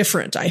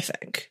different, I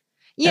think.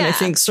 Yeah. And I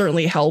think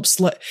certainly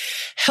helps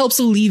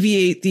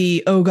alleviate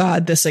the, oh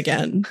God, this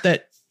again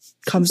that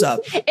comes up.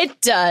 It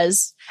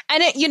does.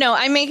 And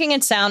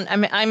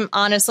I'm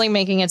honestly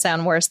making it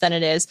sound worse than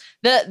it is.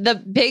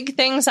 The big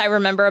things I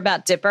remember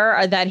about Dipper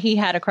are that he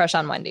had a crush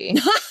on Wendy.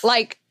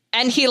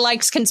 And he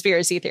likes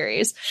conspiracy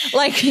theories.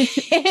 Like,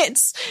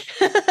 it's,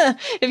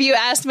 if you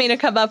asked me to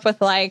come up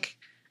with like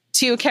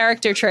 2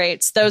 character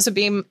traits, those would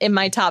be in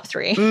my top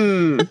 3.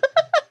 And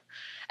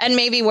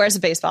maybe wears a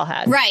baseball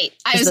hat. Right.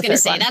 I was going to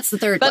say, that's the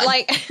third one. But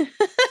like,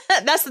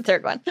 that's the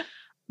third one.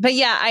 But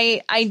yeah,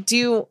 I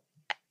do.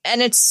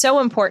 And it's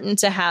so important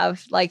to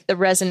have like the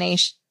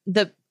resonating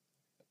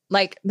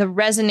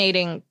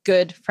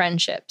good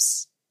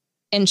friendships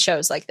in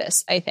shows like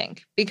this, I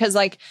think, because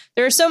like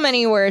there are so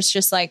many where it's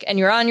just like, and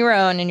you're on your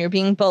own and you're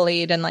being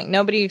bullied and like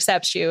nobody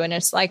accepts you. And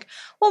it's like,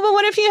 well, but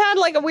what if you had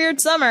like a weird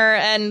summer?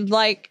 And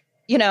like,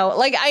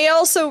 like I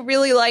also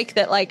really like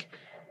that, like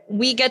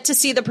we get to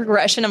see the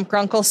progression of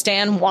Grunkle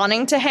Stan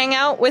wanting to hang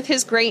out with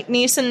his great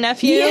niece and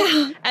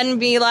nephew and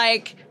be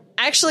like,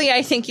 actually,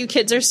 I think you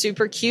kids are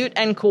super cute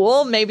and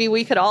cool. Maybe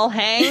we could all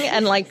hang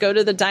and like go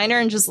to the diner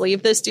and just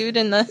leave this dude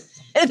in the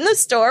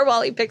store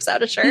while he picks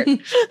out a shirt.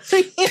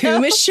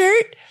 Puma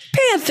shirt,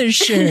 Panther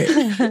shirt,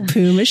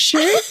 Puma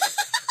shirt,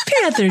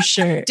 Panther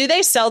shirt. Do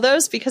they sell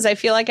those? Because I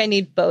feel like I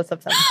need both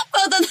of them.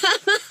 Both of them.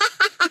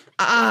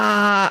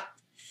 I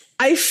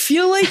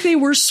feel like they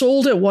were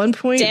sold at one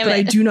point, but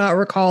I do not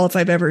recall if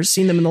I've ever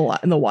seen them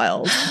in the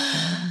wild.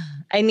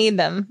 I need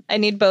them. I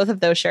need both of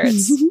those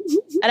shirts.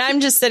 And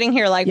I'm just sitting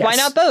here like, why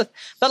not both?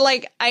 But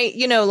like,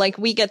 like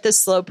we get this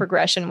slow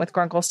progression with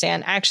Grunkle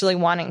Stan actually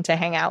wanting to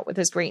hang out with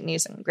his great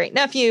niece and great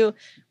nephew.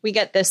 We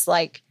get this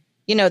like,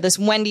 this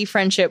Wendy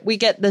friendship. We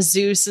get the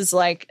Zeus is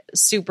like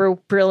super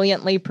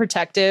brilliantly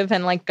protective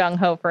and like gung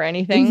ho for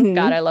anything. Mm-hmm.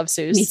 God, I love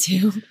Zeus. Me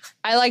too.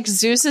 I like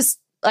Zeus is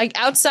like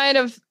outside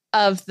of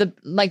the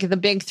like the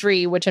big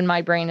 3, which in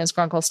my brain is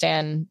Grunkle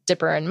Stan,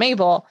 Dipper, and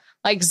Mabel.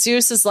 Like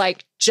Zeus is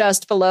like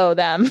just below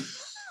them.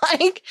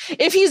 Like,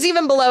 if he's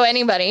even below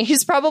anybody,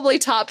 he's probably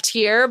top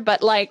tier,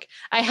 but like,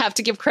 I have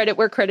to give credit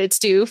where credit's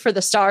due for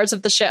the stars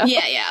of the show.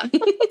 Yeah.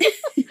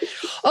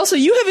 Also,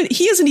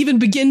 he hasn't even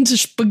begun to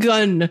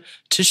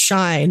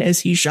shine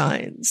as he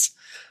shines.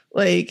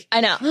 Like,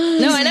 I know.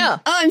 No, I know.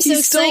 Oh, I'm so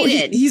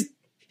excited.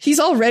 He's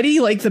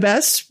already like the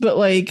best, but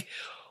like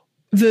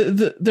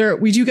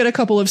we do get a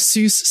couple of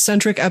Seuss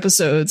centric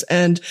episodes,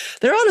 and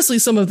they're honestly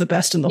some of the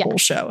best in the whole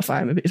show. If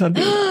I'm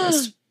being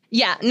honest.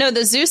 Yeah, no,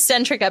 the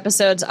Zeus-centric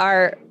episodes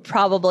are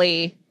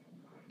probably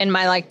in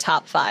my like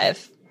top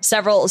 5.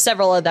 Several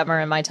of them are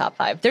in my top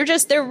 5.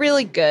 They're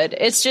really good.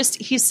 It's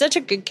just, he's such a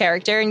good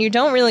character and you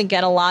don't really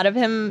get a lot of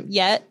him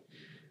yet.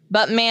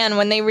 But man,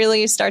 when they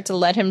really start to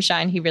let him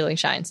shine, he really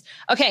shines.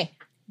 Okay,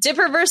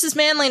 Dipper versus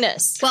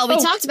manliness. Well, we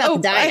talked about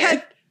the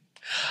diner.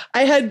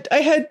 I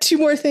had 2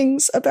 more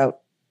things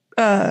about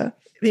the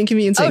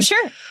inconvenience. Oh,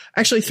 sure.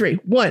 Actually 3.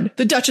 1,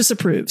 the Duchess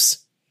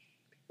approves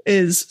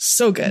is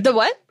so good. The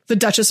what? The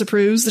Duchess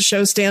approves, the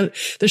show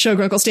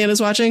Grunkle Stan is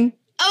watching.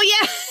 Oh,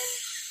 yeah.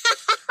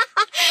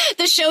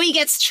 The show he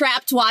gets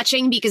trapped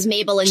watching because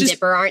Mabel and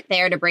Dipper aren't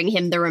there to bring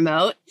him the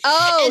remote.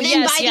 Oh, and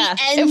then by the end,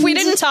 if we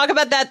didn't talk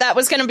about that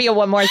was going to be a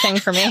one more thing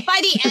for me. By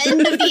the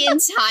end of the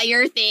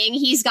entire thing,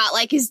 he's got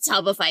like his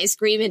tub of ice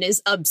cream and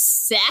is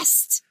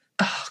obsessed.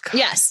 Oh,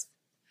 God.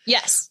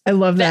 Yes. I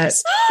love that.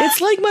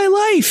 It's like my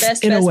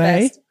life in a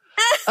way.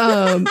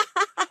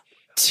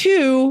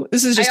 2,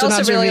 this is just I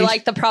also really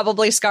like the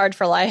probably scarred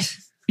for life.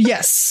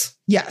 Yes.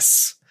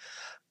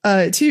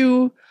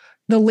 2,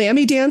 the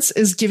Lammy dance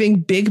is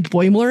giving big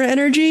Boimler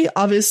energy.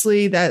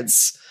 Obviously,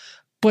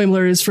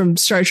 Boimler is from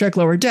Star Trek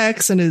Lower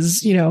Decks and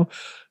is,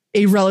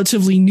 a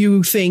relatively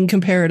new thing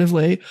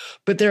comparatively,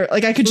 but they're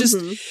like, I could just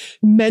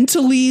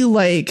mentally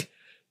like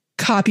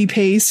copy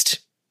paste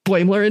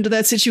Boimler into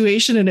that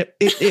situation, and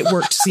it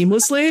worked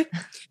seamlessly.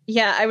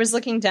 Yeah, I was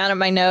looking down at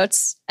my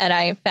notes, and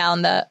I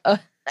found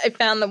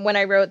when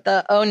I wrote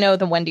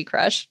the Wendy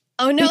crush.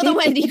 Oh no, the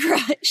Wendy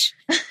crush.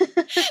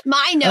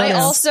 My notes I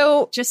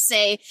also just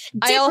say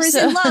Dipper's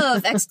in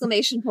love!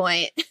 Exclamation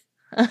point.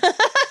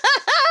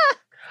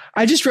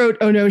 I just wrote,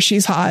 oh no,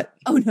 she's hot.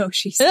 Oh no,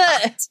 she's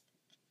hot.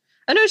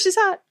 Oh no, she's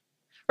hot.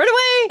 Run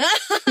away.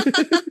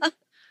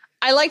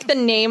 I like the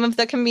name of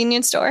the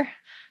convenience store.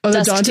 Oh,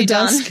 the Dawn to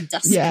Dusk?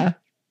 Yeah.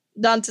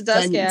 Dawn to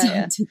Dusk, yeah.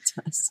 Dawn to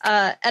Dusk.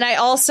 And I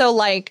also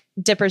like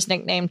Dipper's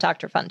nickname,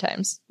 Dr.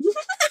 Funtimes.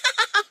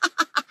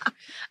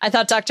 I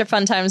thought Dr.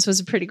 Funtimes was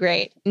a pretty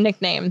great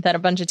nickname that a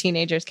bunch of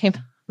teenagers came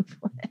up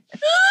with.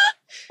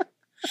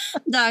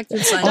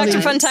 Dr.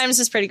 Funtimes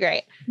is pretty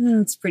great.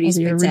 That's pretty all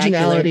the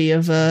originality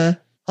of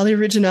all the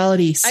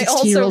originality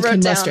 16-year-old can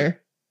muster.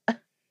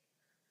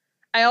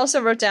 I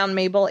also wrote down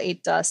Mabel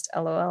ate dust,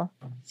 LOL.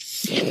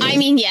 I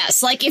mean,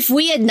 yes, like if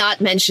we had not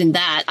mentioned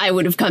that, I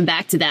would have come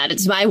back to that.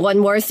 It's my one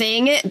more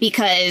thing,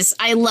 because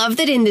I love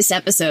that in this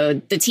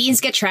episode, the teens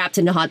get trapped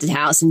in a haunted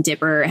house and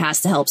Dipper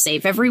has to help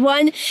save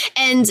everyone.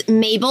 And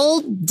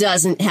Mabel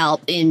doesn't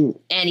help in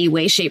any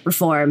way, shape, or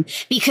form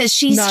because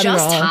she's not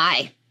just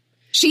high.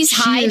 She's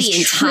high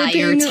the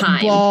entire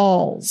time.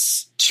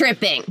 Balls.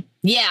 Tripping.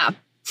 Yeah.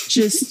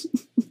 Just,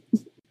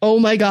 oh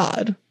my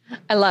God.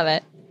 I love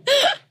it.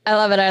 I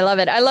love it. I love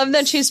it. I love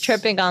that she's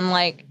tripping on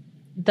like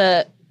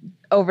the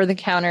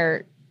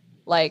over-the-counter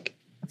like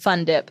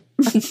fun dip.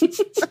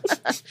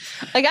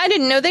 Like, I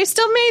didn't know they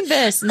still made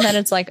this. And then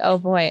it's like, oh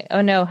boy,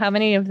 oh no, how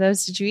many of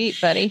those did you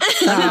eat, buddy?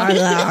 Yeah.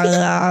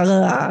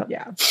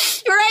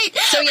 Right.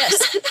 So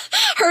yes,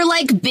 her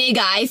like big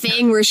eye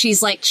thing where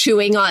she's like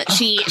chewing on,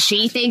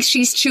 she thinks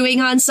she's chewing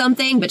on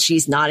something, but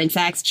she's not in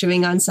fact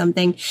chewing on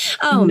something.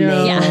 Oh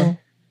no. Yeah.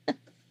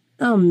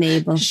 Oh,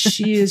 Mabel.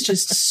 She is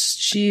just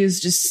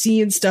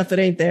seeing stuff that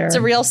ain't there. It's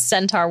a real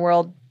Centaur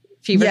World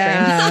fever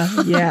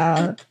dream.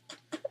 Yeah.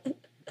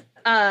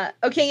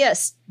 Okay,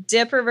 yes.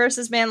 Dipper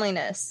versus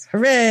manliness.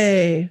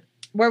 Hooray.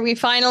 Where we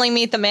finally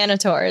meet the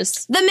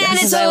Manitors. The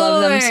Manitors! I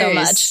love them so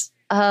much.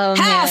 Oh,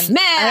 half man.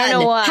 I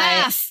don't know why.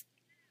 Half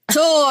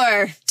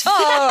Tor.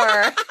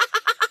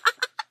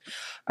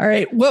 All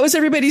right. What was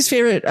everybody's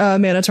favorite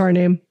Manitor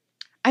name?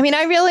 I mean,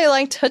 I really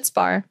liked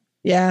Hutspar.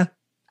 Yeah.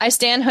 I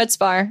stan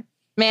Hutspar.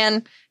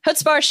 Man,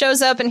 Hutspar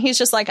shows up and he's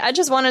just like, I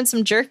just wanted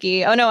some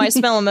jerky. Oh no, I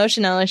smell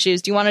emotional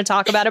issues. Do you want to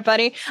talk about it,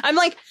 buddy? I'm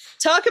like,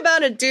 talk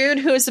about a dude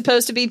who is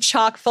supposed to be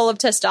chock full of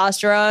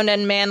testosterone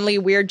and manly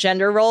weird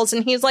gender roles.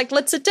 And he's like,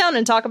 let's sit down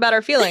and talk about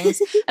our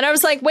feelings. And I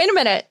was like, wait a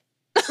minute.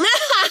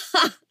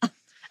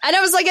 And I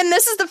was like, and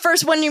this is the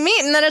first one you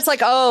meet. And then it's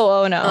like,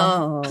 oh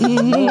no.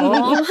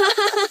 Oh.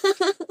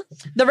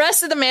 The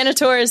rest of the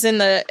Manitors in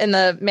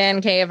the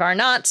man cave are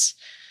not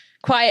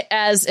quite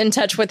as in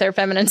touch with their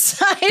feminine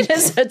side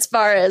as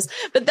Hutspar is,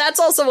 but that's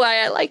also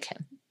why I like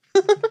him.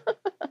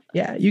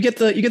 Yeah, you get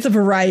the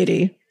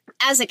variety.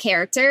 As a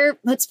character,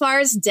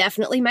 Hutspar is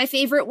definitely my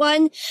favorite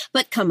one,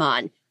 but come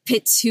on,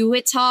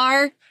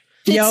 Pituitar.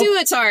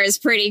 Pituitar is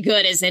pretty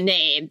good as a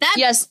name. That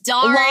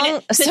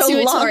darn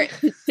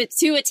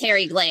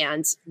pituitary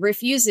gland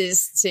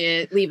refuses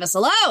to leave us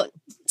alone.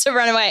 To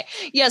run away.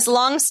 Yes,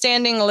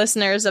 long-standing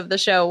listeners of the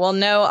show will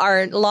know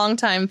our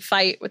long-time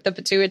fight with the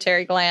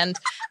pituitary gland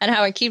and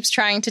how it keeps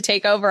trying to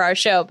take over our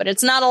show, but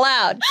it's not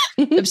allowed.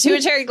 The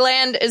pituitary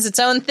gland is its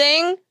own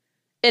thing.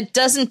 It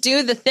doesn't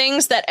do the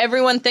things that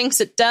everyone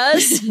thinks it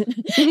does.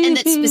 And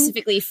that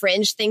specifically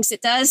Fringe thinks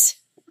it does.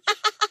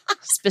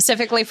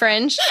 Specifically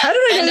Fringe. How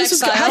did I know this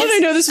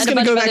was going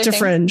to go back to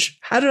Fringe?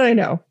 How did I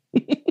know?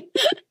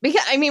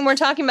 Because, I mean, we're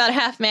talking about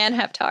half man,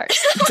 half tart.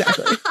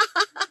 Exactly.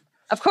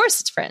 Of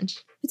course it's Fringe.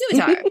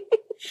 Pituitar.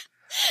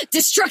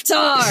 Destructor.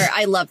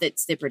 I love that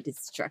Dipper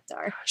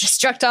Destructor.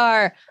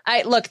 Destructor.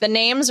 Look, the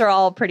names are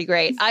all pretty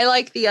great. I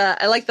like the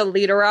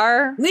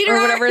Leaderar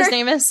or whatever his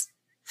name is.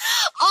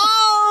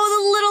 Oh,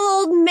 the little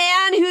old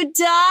man who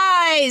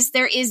dies.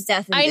 There is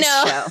death in this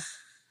show.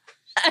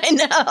 I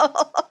know.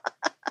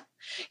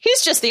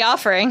 He's just the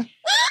offering.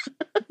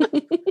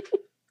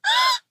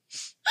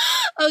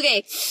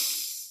 Okay.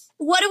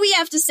 What do we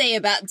have to say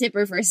about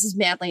Dipper versus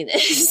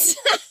manliness?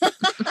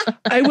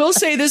 I will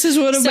say this is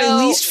one of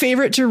my least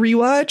favorite to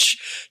rewatch,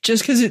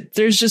 just because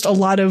there's just a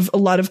lot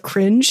of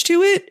cringe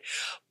to it.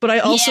 But I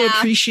also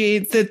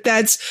appreciate that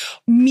that's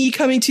me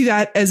coming to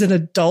that as an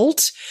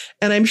adult.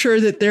 And I'm sure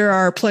that there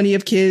are plenty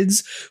of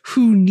kids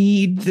who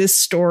need this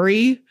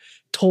story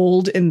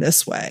told in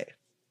this way.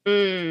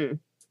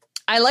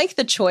 I like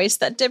the choice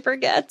that Dipper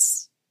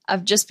gets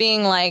of just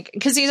being like,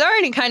 because he's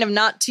already kind of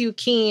not too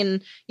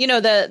keen. You know,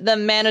 the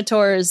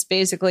Manitors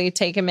basically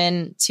take him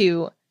in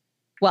to,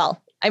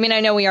 well, I mean,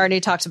 I know we already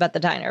talked about the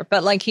diner,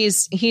 but like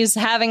he's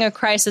having a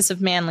crisis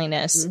of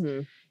manliness.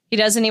 Mm-hmm. He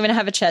doesn't even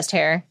have a chest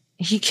hair.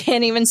 He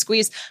can't even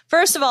squeeze.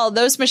 First of all,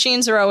 those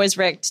machines are always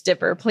rigged,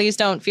 Dipper. Please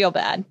don't feel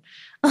bad.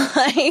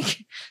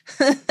 Like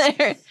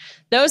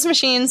Those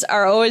machines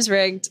are always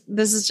rigged.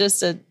 This is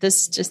just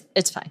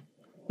it's fine.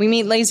 We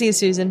meet lazy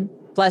Susan.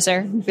 Bless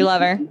her. We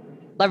love her.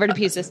 Love her to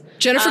pieces.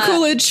 Jennifer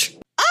Coolidge.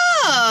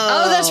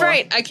 Oh, that's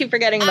right. I keep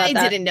forgetting about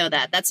that. I didn't know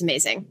that. That's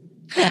amazing.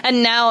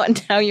 And now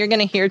you're going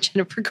to hear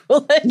Jennifer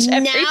Coolidge.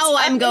 Now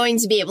I'm going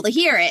to be able to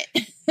hear it.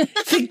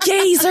 The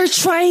gays are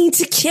trying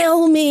to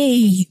kill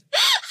me.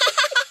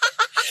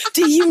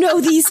 Do you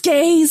know these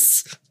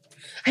gays?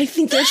 I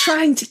think they're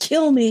trying to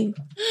kill me.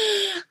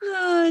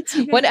 Oh,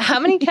 how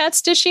many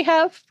cats does she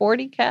have?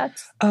 40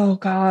 cats? Oh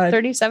God.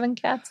 37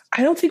 cats?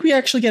 I don't think we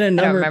actually get a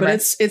number,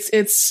 but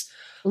it's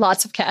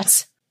lots of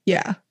cats.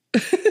 Yeah.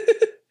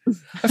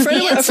 A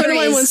friend of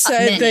mine once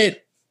said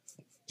that.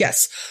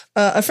 Yes.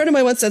 A friend of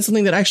mine once said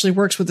something that actually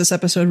works with this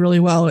episode really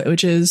well,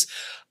 which is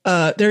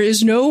there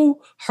is no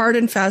hard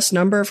and fast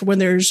number for when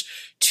there's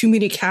too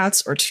many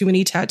cats or too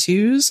many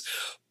tattoos,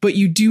 but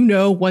you do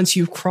know once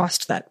you've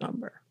crossed that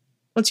number.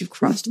 Once you've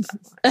crossed that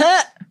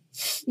line.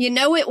 You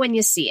know it when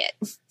you see it.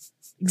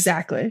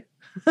 Exactly.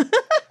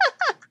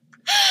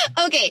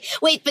 Okay,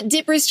 wait, but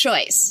Dipper's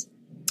choice.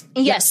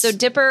 Yes. So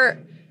Dipper,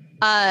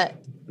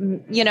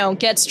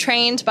 gets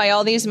trained by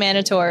all these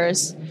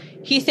manitors.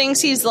 He thinks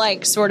he's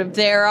like sort of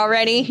there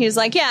already. He's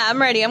like, yeah,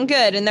 I'm ready. I'm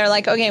good. And they're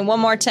like, okay, one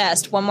more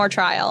test, one more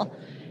trial.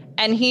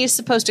 And he's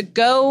supposed to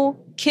go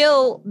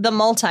kill the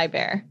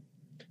multi-bear.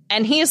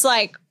 And he's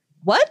like,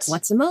 what?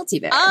 What's a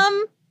multi-bear?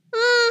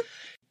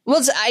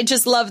 Well, I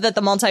just love that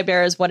the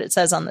multi-bear is what it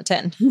says on the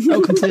tin.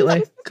 Oh,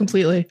 completely.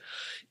 Completely.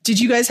 Did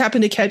you guys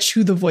happen to catch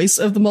who the voice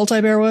of the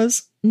multi-bear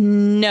was?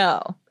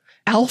 No.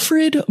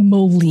 Alfred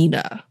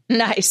Molina.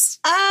 Nice.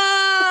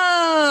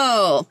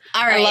 Oh,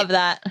 all right. I love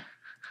that.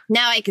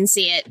 Now I can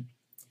see it.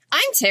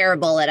 I'm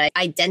terrible at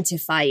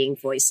identifying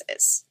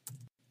voices.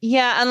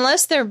 Yeah,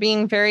 unless they're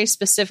being very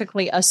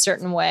specifically a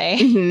certain way.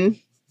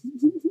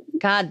 Mm-hmm.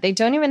 God, they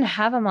don't even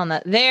have him on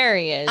that. There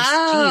he is.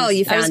 Oh, Jeez.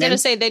 you found him. I was going to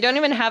say, they don't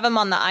even have him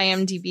on the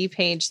IMDb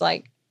page,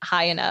 like,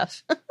 high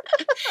enough.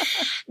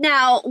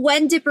 Now,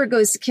 when Dipper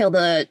goes to kill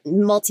the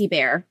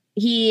multi-bear,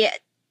 he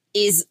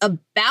is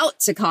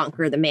about to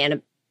conquer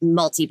the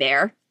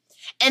multi-bear,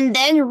 and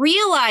then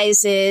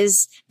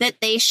realizes that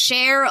they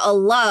share a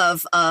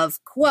love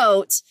of,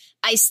 quote,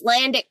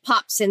 Icelandic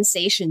pop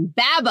sensation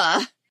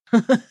BABA.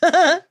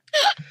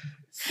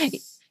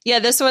 Yeah,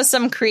 this was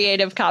some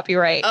creative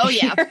copyright. Oh,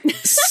 yeah.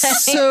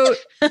 So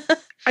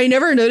I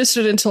never noticed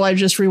it until I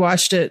just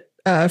rewatched it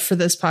for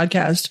this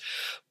podcast.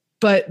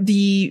 But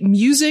the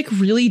music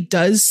really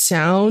does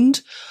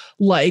sound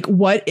like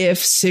what if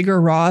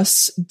Sigur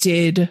Rós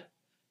did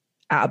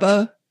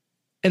ABBA,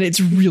 and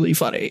it's really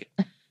funny.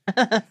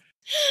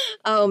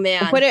 Oh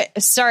man! What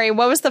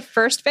was the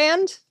first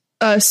band?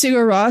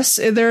 Sigur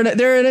Rós.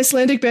 They're an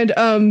Icelandic band.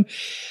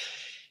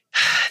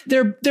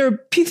 They're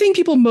I think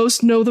people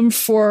most know them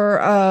for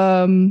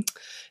I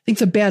think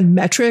the band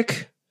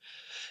Metric.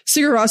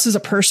 Sigur Rós is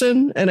a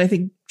person, and I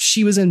think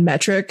she was in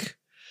Metric.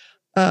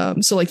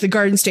 So like the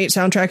Garden State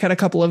soundtrack had a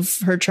couple of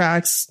her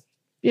tracks,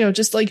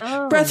 just like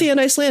breathy and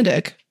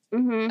Icelandic.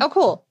 Mm-hmm. Oh,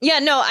 cool. Yeah,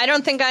 no, I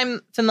don't think I'm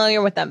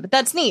familiar with them, but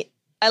that's neat.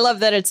 I love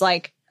that it's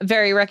like a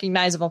very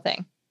recognizable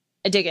thing.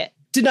 I dig it.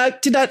 Did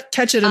not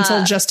catch it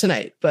until just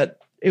tonight, but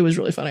it was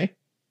really funny.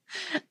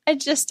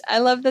 I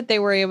love that they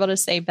were able to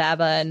say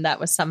Baba and that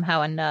was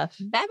somehow enough.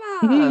 Baba.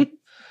 Mm-hmm.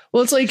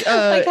 Well, it's like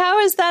like, how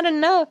is that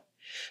enough?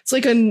 It's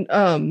like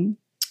in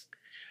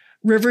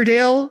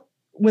Riverdale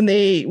when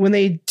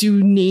they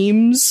do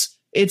names,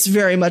 it's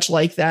very much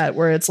like that,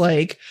 where it's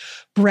like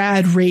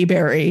Brad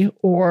Rayberry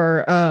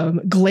or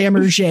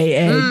Glamour J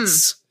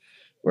Eggs,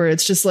 where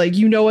it's just like,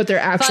 what they're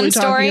actually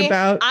talking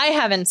about. I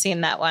haven't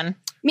seen that one.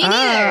 Me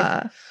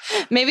neither.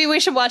 Maybe we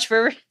should watch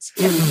River.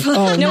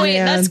 Oh, no, wait,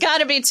 that's got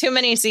to be too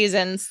many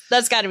seasons.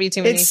 It's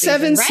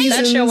 7 seasons.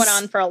 That show went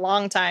on for a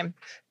long time.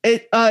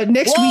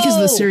 Next week is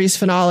the series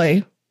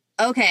finale.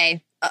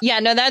 Okay. Yeah,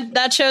 no,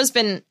 that show's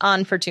been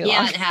on for too long.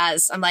 Yeah, it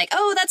has. I'm like,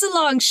 oh, that's a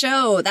long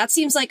show. That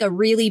seems like a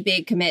really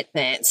big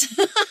commitment.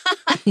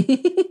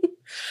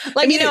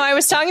 I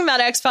was talking about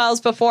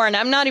X-Files before, and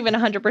I'm not even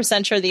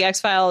 100% sure the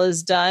X-File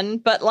is done,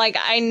 but like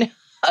I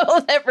know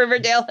that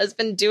Riverdale has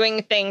been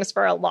doing things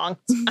for a long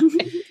time.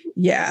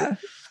 Yeah.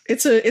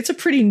 It's a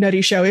pretty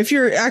nutty show. If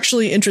you're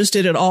actually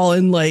interested at all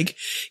in like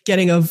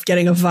getting a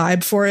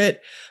vibe for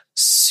it,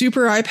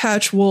 Super Eye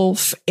Patch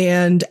Wolf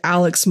and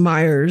Alex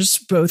Myers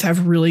both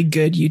have really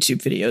good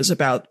YouTube videos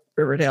about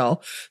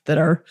Riverdale that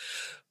are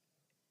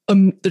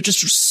they're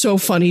just so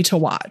funny to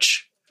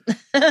watch.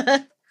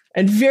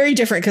 And very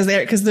different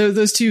because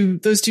those two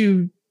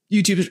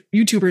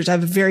YouTubers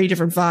have a very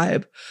different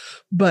vibe,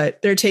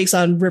 but their takes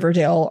on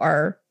Riverdale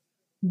are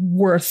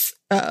worth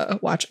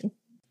watching.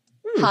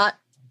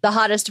 The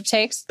hottest of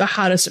takes. The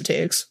hottest of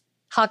takes.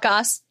 Hot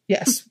goss.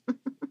 Yes.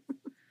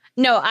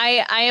 No,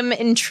 I am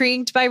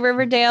intrigued by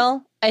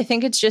Riverdale. I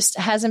think it just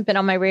hasn't been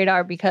on my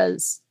radar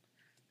because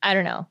I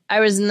don't know. I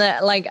was in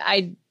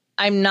the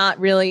I'm not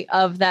really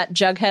of that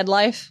Jughead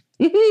life,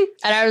 and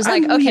I was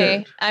like,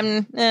 okay,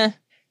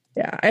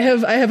 Yeah, I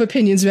have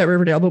opinions about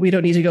Riverdale, but we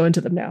don't need to go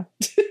into them now.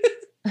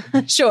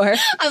 Sure.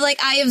 I'm like,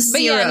 I have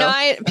zero. But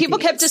yeah, no, people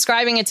kept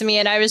describing it to me,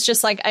 and I was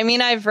just like, I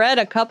mean, I've read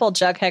a couple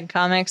Jughead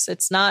comics.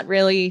 It's not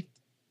really,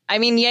 I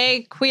mean,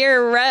 yay,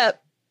 queer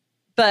rep,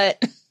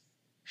 but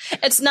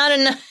it's not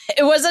enough.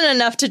 It wasn't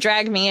enough to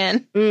drag me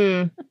in.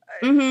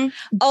 Mm-hmm.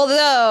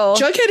 Although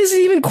Jughead isn't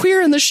even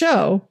queer in the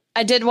show.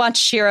 I did watch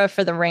She-Ra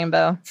for the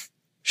rainbow.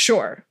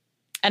 Sure.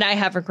 And I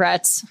have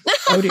regrets.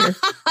 Oh dear.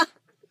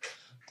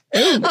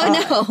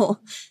 Oh no.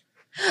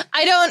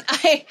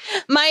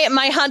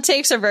 My hot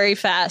takes are very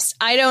fast.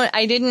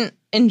 I didn't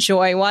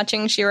enjoy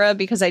watching She-Ra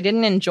because I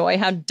didn't enjoy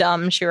how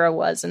dumb She-Ra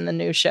was in the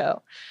new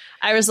show.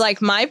 I was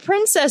like, my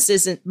princess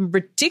isn't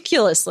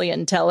ridiculously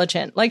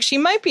intelligent. Like, she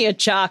might be a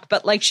jock,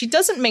 but like, she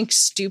doesn't make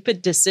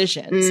stupid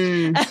decisions.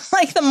 And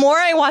like, the more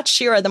I watched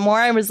She-Ra, the more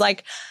I was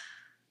like,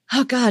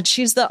 oh God,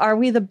 she's the are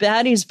we the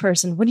baddies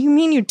person. What do you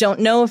mean you don't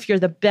know if you're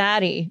the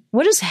baddie?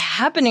 What is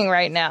happening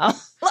right now?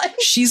 Like,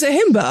 she's a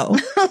himbo.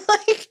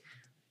 Like,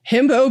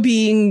 himbo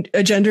being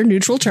a gender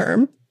neutral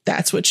term.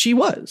 That's what she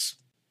was.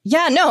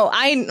 Yeah, no,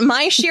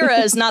 my She-Ra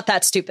is not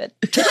that stupid.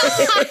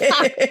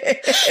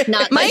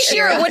 Not my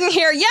She-Ra wouldn't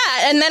hear,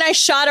 and then I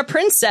shot a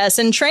princess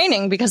in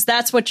training because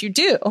that's what you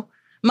do.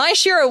 My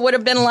She-Ra would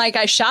have been like,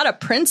 I shot a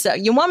princess.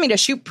 You want me to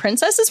shoot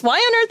princesses? Why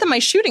on earth am I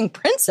shooting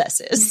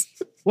princesses?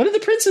 What did the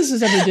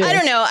princesses ever do? I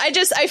don't know.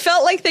 I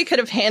felt like they could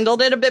have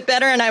handled it a bit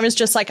better. And I was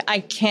just like, I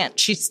can't.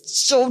 She's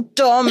so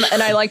dumb.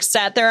 And I like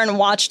sat there and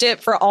watched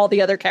it for all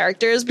the other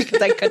characters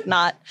because I could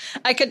not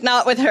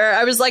with her.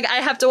 I was like, I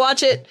have to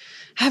watch it.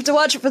 I have to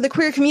watch it for the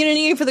queer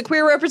community, for the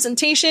queer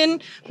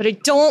representation, but I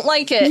don't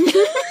like it.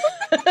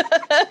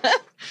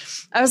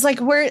 I was like,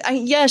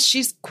 yes,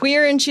 she's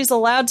queer and she's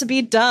allowed to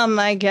be dumb,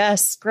 I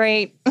guess.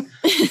 Great.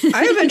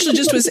 I eventually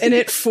just was in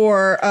it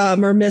for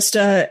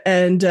Mermista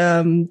and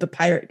the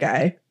pirate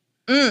guy.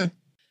 Who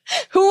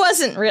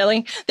wasn't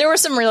really? There were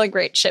some really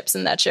great ships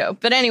in that show.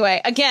 But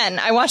anyway, again,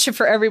 I watched it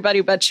for everybody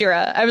but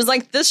She-Ra. I was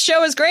like, this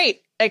show is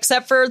great,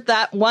 except for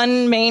that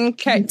one main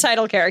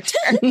title character.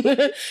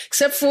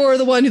 Except for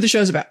the one who the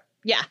show's about.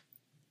 Yeah.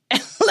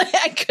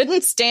 I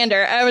couldn't stand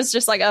her. I was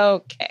just like,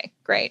 okay,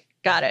 great.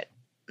 Got it.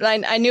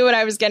 I knew what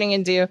I was getting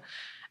into.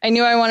 I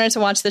knew I wanted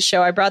to watch the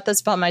show. I brought this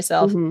upon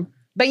myself. Mm-hmm.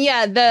 But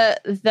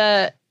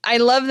yeah, I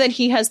love that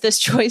he has this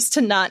choice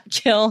to not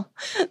kill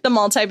the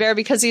multi-bear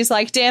because he's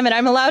like, damn it,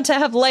 I'm allowed to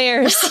have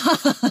layers.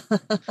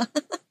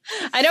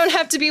 I don't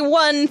have to be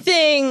one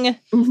thing.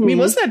 Mm-hmm. I mean,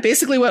 wasn't that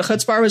basically what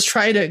Chutzpah was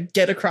trying to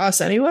get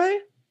across anyway?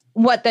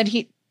 What, that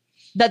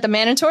the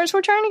Manitors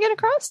were trying to get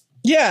across?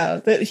 Yeah,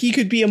 that he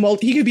could be a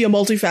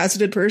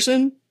multifaceted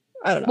person.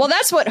 I don't know. Well,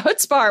 that's what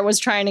Chutzpah was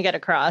trying to get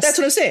across. That's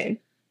what I'm saying.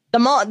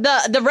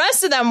 The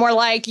rest of them were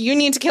like, you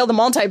need to kill the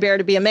multi-bear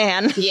to be a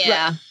man.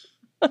 Yeah.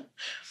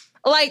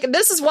 Like,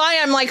 this is why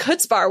I'm like,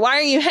 Chutzpah, why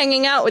are you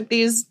hanging out with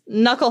these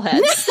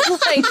knuckleheads?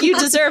 Like, you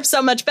deserve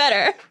so much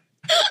better.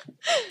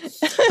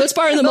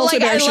 Chutzpah and the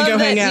multi-bear should go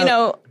hang out. You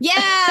know,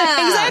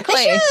 yeah,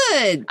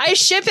 exactly. I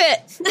ship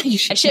it.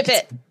 I ship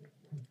it.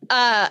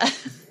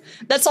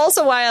 That's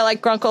also why I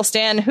like Grunkle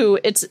Stan, who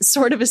it's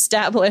sort of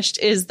established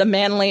is the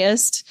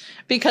manliest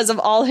because of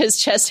all his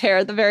chest hair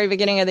at the very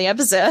beginning of the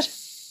episode.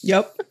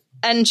 Yep.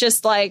 And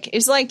just like,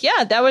 he's like,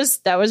 yeah, that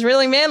was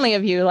really manly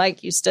of you.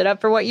 Like, you stood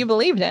up for what you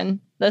believed in.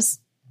 It's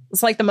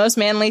like the most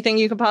manly thing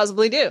you could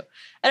possibly do.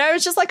 And I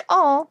was just like,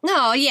 oh.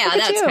 No, yeah,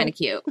 that's kind of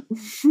cute.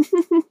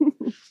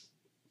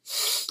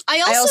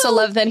 I also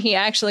love that he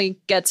actually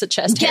gets a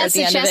chest hair at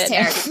the end of it.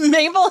 Hair.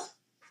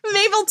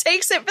 Mabel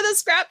takes it for the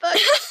scrapbook.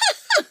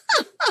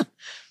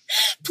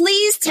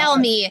 Please tell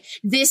me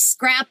this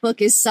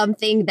scrapbook is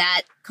something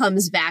that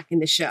comes back in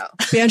the show.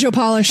 Banjo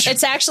polish.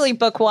 It's actually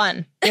book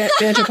 1.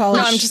 Banjo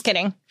polish. No, I'm just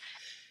kidding.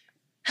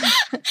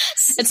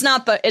 It's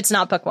not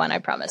book 1, I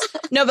promise.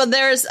 No, but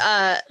there's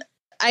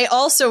I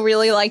also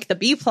really like the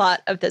B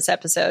plot of this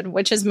episode,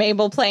 which is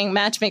Mabel playing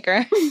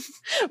matchmaker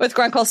with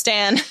Grunkle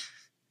Stan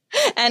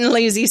and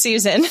Lazy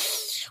Susan.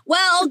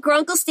 Well,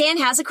 Grunkle Stan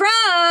has a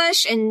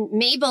crush, and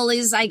Mabel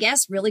is, I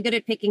guess, really good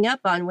at picking up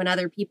on when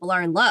other people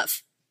are in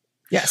love.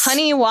 Yes.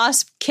 Honey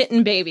wasp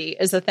kitten baby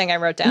is the thing I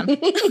wrote down.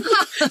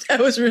 That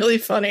was really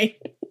funny.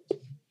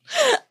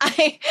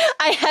 I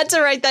had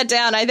to write that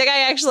down. I think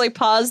I actually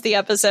paused the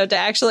episode to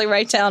actually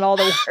write down all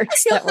the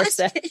words that were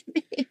said.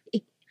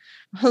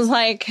 I was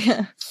like,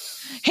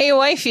 hey,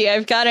 wifey,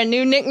 I've got a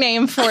new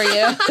nickname for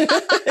you.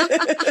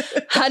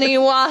 Honey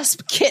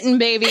wasp kitten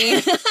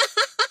baby.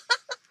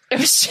 It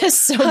was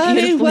just so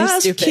beautifully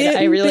stupid.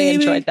 I really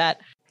enjoyed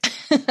that.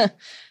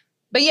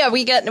 But yeah,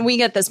 we get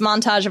this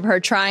montage of her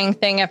trying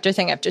thing after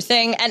thing after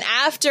thing. And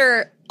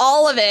after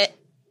all of it,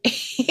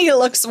 he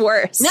looks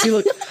worse.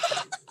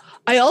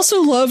 I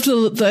also loved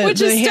the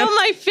which is still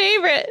my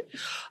favorite.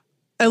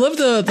 I love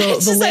the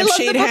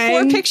lampshade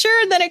hang. Before picture,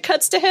 and then it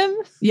cuts to him.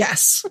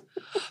 Yes.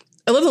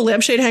 I love the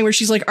lampshade hang where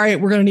she's like, all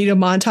right, we're going to need a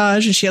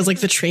montage. And she has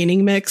like the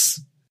training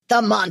mix. The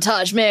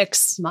montage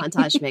mix.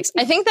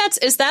 I think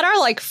is that our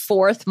like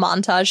 4th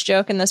montage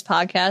joke in this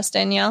podcast,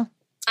 Danielle?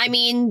 I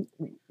mean,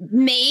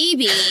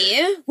 maybe.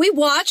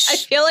 I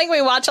feel like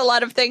we watch a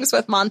lot of things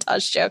with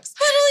montage jokes.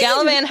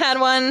 Galavan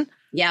had one.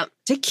 Yep.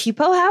 Did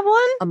Kipo have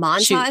one? A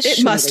montage? Shoot,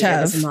 it must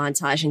have. A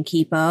montage in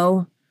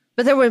Kipo.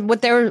 But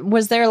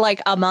was there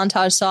like a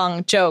montage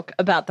song joke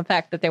about the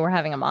fact that they were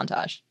having a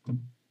montage?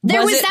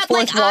 There was that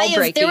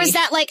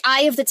like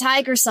Eye of the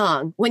Tiger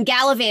song when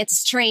Gallivant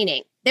is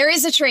training. There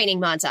is a training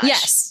montage.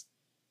 Yes.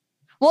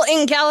 Well,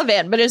 in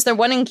Gallivant, but is there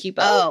one in Kipo?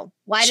 Oh,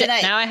 why did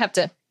I? Now I have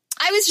to.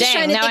 I was just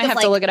trying to think of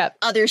like look it up.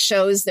 Other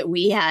shows that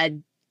we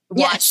had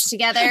watched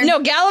together. No,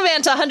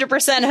 Gallivant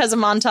 100% has a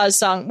montage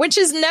song, which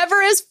is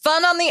never as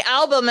fun on the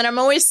album, and I'm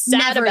always sad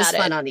about it. Never as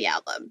fun on the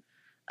album.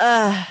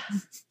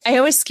 I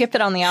always skip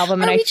it on the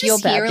album, and I feel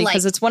bad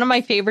because it's one of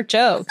my favorite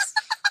jokes.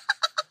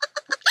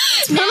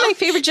 It's one of my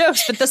favorite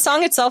jokes, but the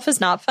song itself is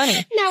not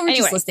funny. Now we're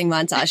just listing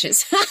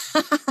montages.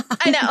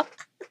 I know.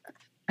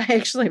 I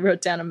actually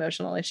wrote down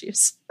emotional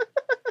issues.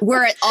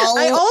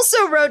 I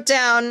also wrote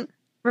down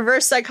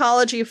reverse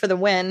psychology for the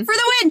win. For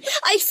the win.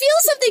 I feel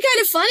something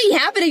kind of funny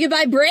happening in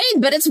my brain,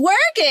 but it's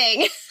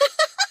working.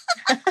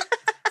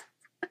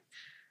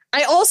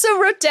 I also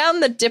wrote down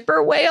the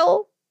Dipper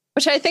whale,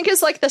 which I think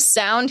is like the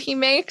sound he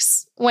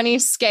makes when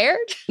he's scared.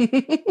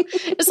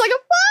 It's like a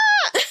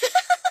wah!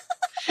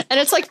 And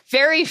it's like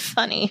very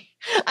funny.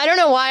 I don't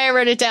know why I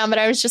wrote it down, but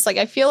I was just like,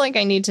 I feel like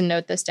I need to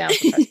note this down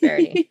for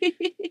prosperity.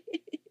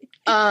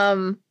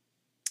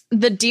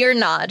 The deer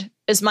nod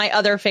is my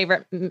other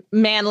favorite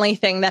manly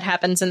thing that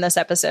happens in this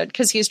episode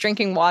because he's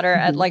drinking water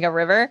at like a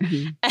river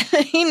and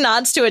he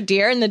nods to a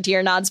deer and the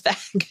deer nods back.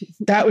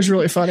 That was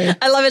really funny.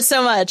 I love it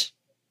so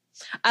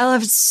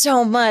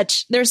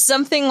much. There's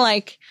something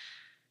like,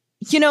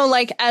 you know,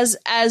 like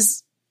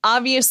as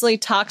obviously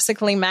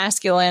toxically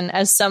masculine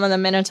as some of the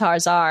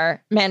manitars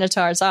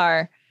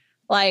are,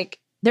 like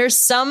there's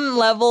some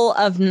level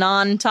of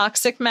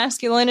non-toxic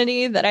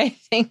masculinity that I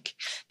think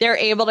they're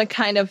able to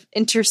kind of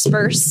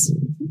intersperse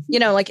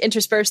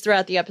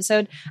throughout the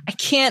episode. I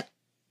can't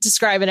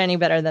describe it any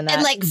better than that.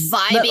 And like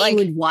vibing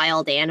with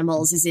wild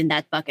animals is in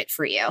that bucket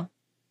for you.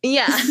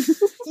 Yeah.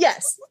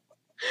 Yes.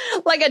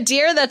 Like a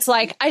deer that's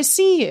like, I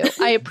see you,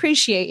 I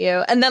appreciate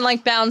you, and then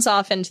like bounce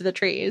off into the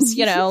trees,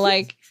 you know,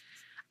 like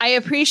I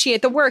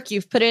appreciate the work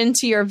you've put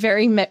into your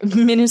very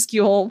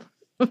minuscule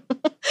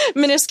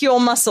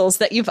muscles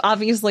that you've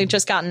obviously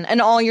just gotten,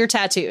 and all your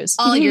tattoos.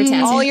 All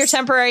your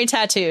temporary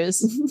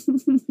tattoos.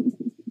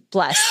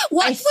 Bless.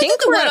 What did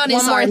the one on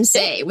his arm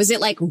say? Was it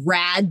like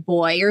rad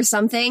boy or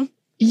something?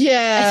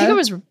 Yeah. I think it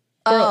was.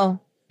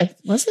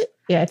 Was it?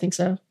 Yeah, I think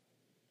so.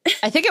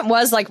 I think it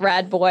was like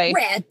rad boy.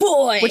 Rad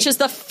boy. Which is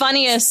the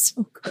funniest.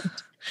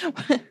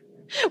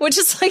 Which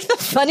is like the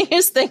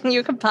funniest thing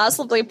you could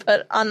possibly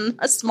put on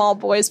a small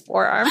boy's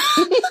forearm.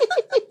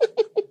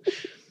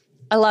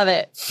 I love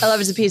it. I love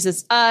it to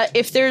pieces.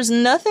 If there's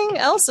nothing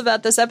else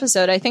about this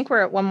episode, I think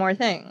we're at one more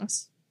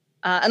things.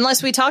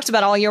 Unless we talked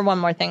about all your one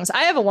more things.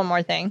 I have a one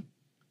more thing.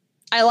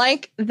 I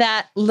like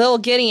that Lil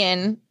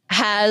Gideon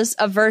has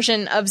a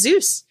version of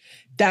Zeus.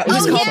 That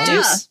was called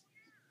Zeus.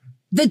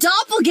 The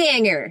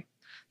doppelganger.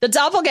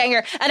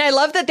 And I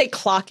love that they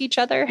clock each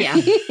other. Yeah.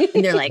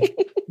 And they're like,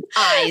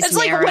 eyes it's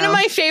narrow. Like one of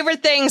my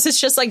favorite things. It's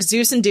just like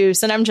Zeus and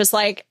Deuce. And I'm just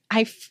like,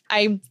 I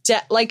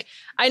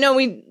know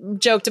we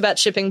joked about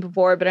shipping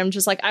before, but I'm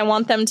just like, I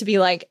want them to be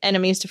like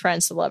enemies to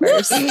friends to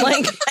lovers.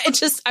 Like,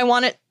 I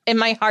want it in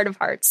my heart of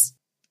hearts.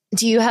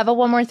 Do you have a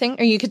one more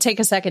thing? Or you could take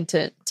a second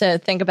to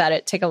think about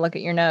it. Take a look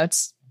at your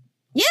notes.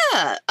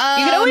 Yeah.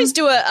 You could always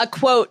do a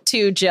quote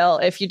too, Jill,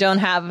 if you don't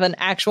have an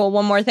actual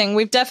one more thing.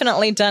 We've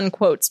definitely done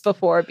quotes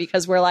before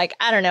because we're like,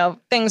 I don't know,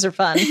 things are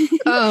fun.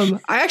 I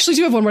actually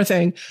do have one more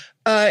thing.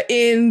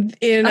 In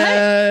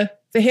The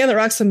Hand That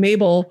Rocks the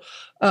Mabel,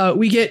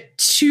 we get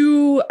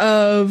two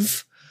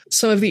of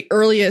some of the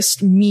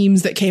earliest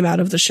memes that came out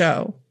of the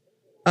show.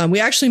 We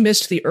actually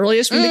missed the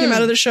earliest meme that came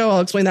out of the show. I'll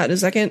explain that in a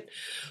second.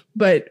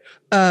 But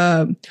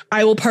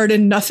I will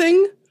pardon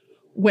nothing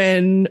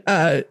when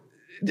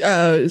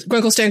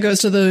Grunkle Stan goes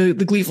to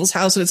the Gleeful's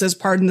house and it says,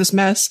 "Pardon this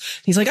mess."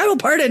 He's like, "I will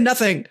pardon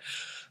nothing."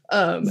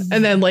 And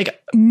then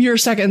like mere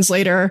seconds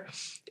later,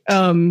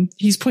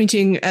 he's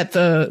pointing at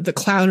the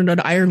clown in an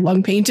iron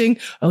lung painting.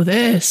 "Oh,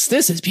 this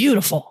is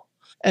beautiful."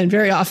 And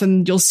very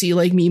often you'll see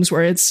like memes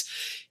where it's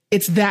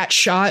that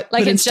shot,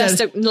 like it's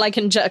just like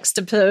in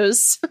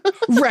juxtapose,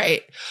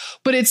 right?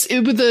 But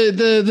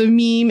the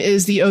meme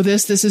is "Oh,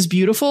 this is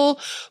beautiful,"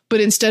 but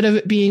instead of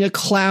it being a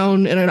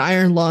clown and an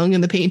iron lung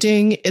in the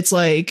painting, it's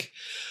like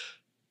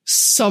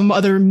some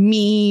other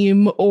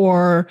meme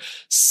or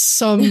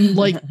some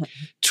like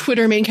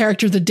Twitter main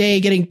character of the day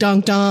getting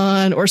dunked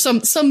on, or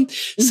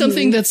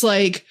something that's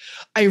like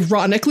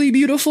ironically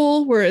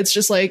beautiful, where it's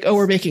just like, "Oh,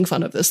 we're making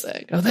fun of this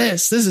thing. Oh,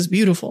 this is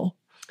beautiful."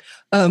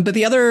 But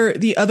the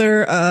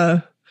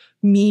other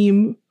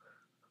meme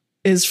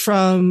is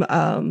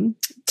from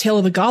Tale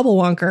of the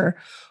Gobblewonker,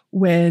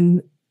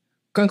 when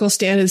Grunkle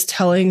Stan is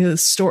telling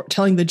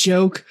the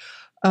joke,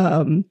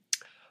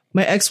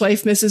 "My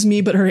ex-wife misses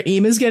me, but her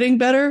aim is getting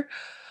better."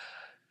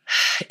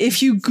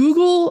 If you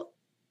Google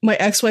 "My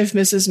ex-wife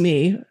misses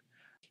me,"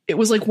 it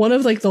was like one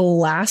of like the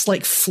last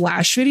like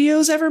Flash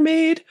videos ever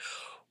made,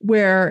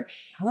 where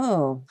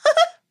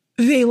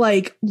they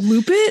like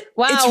loop it.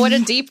 Wow, what a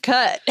deep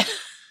cut.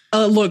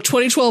 Look,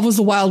 2012 was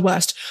the Wild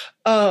West.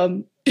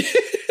 I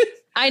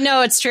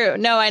know it's true.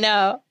 No, I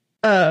know.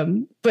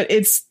 But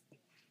it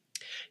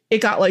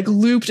got like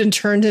looped and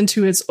turned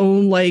into its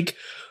own like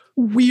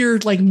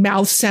weird like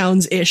mouth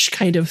sounds ish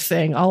kind of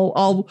thing.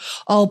 I'll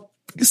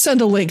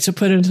send a link to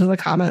put into the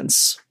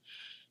comments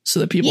so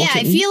that people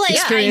can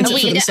experience it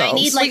for themselves. I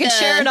need like we could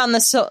share it on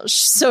the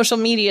social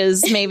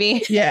medias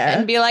maybe. Yeah.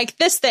 And be like,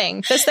 this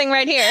thing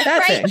right here.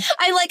 That right. thing.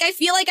 I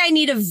feel like I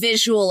need a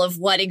visual of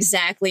what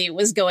exactly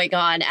was going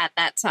on at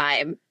that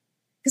time.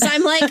 Because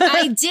I'm like,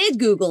 I did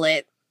Google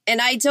it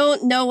and I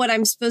don't know what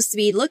I'm supposed to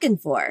be looking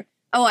for.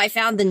 Oh, I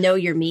found the Know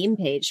Your Meme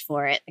page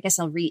for it. I guess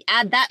I'll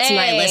add that to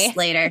my list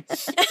later.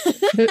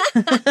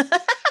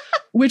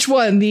 Which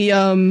one?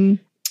 The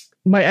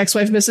My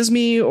Ex-Wife Misses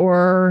Me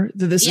or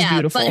the This Is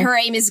Beautiful? But her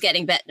aim is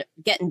getting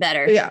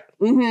better. Yeah.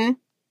 Mm-hmm.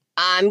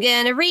 I'm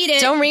gonna read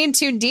it. Don't read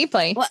too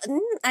deeply.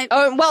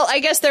 Well, I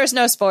guess there's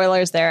no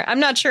spoilers there. I'm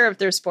not sure if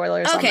there's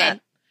spoilers on that.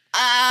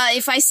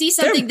 If I see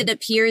something that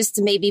appears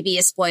to maybe be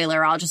a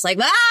spoiler, I'll just like,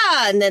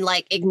 and then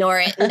like ignore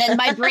it. And then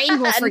my brain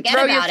will forget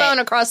about it. Throw your phone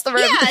across the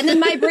room. Yeah, and then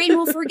my brain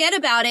will forget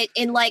about it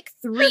in like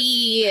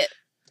 3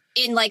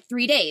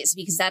 days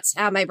because that's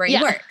how my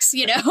brain works,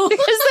 you know?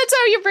 Because that's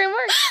how your brain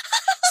works.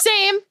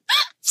 Same.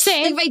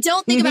 Like, if I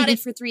don't think about it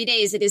for 3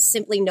 days, it is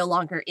simply no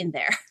longer in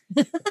there.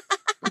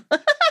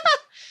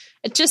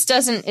 It just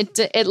doesn't,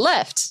 it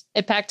left.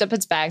 It packed up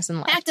its bags and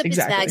left. Its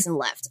bags and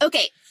left.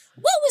 Okay.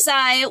 What was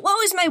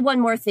my one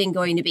more thing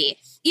going to be?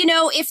 You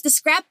know, if the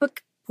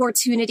scrapbook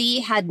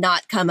opportunity had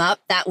not come up,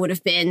 that would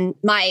have been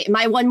my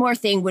one more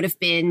thing would have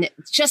been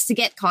just to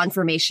get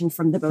confirmation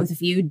from the both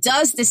of you.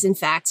 Does this in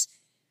fact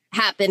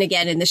happen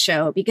again in the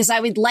show? Because I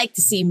would like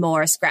to see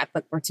more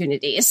scrapbook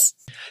opportunities.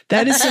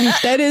 That is a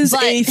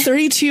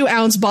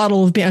 32-ounce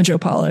bottle of banjo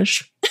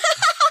polish.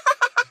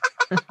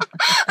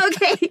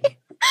 Okay.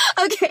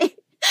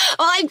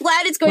 Well, I'm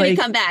glad it's going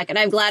to come back, and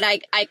I'm glad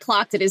I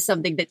clocked it as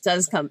something that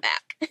does come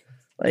back.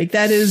 Like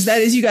that is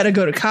you got to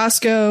go to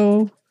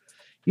Costco.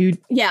 You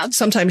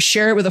sometimes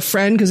share it with a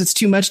friend because it's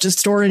too much to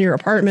store in your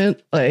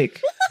apartment.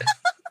 Like,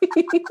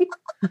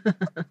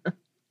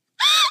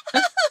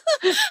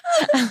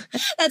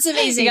 that's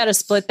amazing. You got to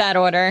split that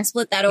order.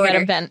 You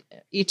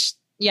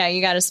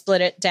got to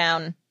split it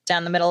down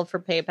the middle for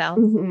PayPal.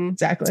 Mm-hmm.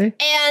 Exactly.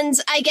 And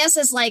I guess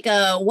as like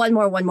a one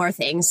more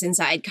thing, since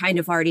I'd kind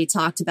of already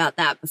talked about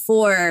that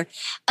before,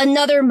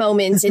 another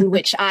moment in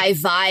which I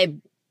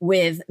vibe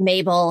with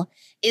Mabel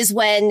is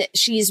when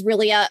she's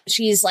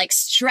like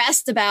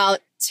stressed about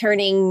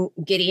turning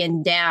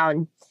Gideon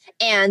down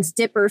and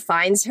Dipper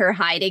finds her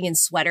hiding in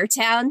Sweater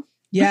Town.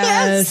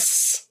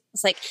 Yes.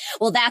 It's like,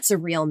 well, that's a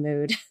real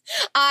mood.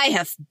 I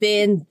have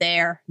been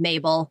there,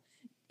 Mabel.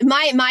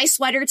 My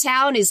Sweater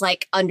Town is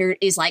like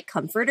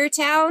Comforter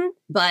Town,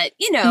 but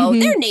you know,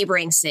 they're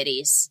neighboring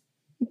cities.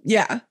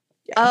 Yeah.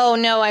 Oh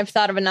no, I've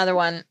thought of another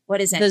one.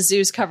 What is it? The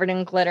zoo's covered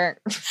in glitter.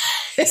 When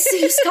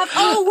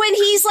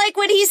he's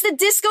the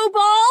disco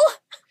ball.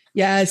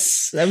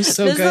 Yes, that was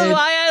so good. This is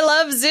why I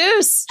love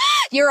Zeus.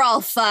 You're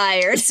all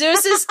fired.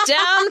 Zeus is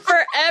down for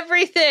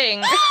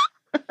everything.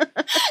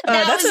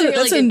 That's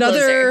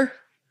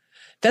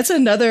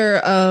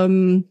another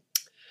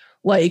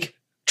like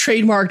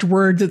trademarked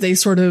word that they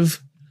sort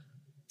of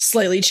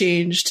slightly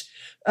changed.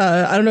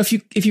 I don't know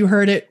if you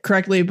heard it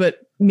correctly, but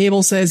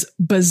Mabel says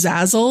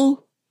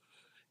bezazzle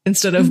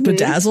instead of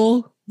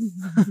bedazzle.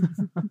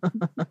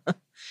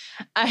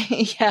 Well,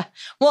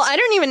 I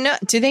don't even know.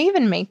 Do they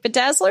even make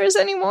bedazzlers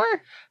anymore?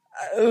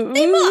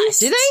 They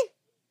must. Do they?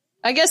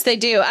 I guess they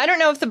do. I don't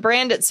know if the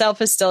brand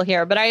itself is still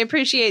here, but I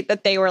appreciate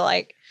that they were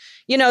like,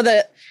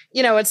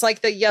 it's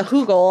like the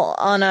Yahoogle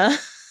on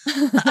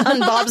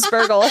Bob's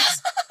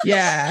Burgers.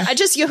 Yeah. I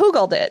just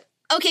Yahoogled it.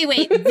 Okay,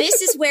 wait.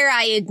 This is where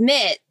I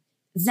admit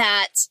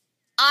that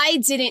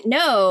I didn't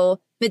know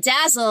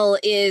bedazzle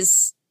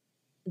is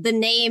the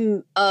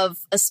name of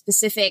a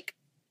specific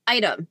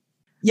item.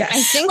 Yes.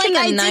 I think in the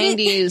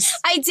 90s.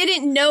 I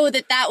didn't know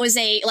that was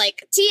a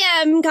like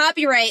TM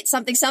copyright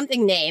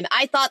something name.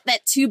 I thought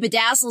that to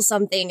bedazzle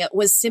something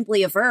was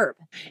simply a verb.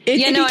 I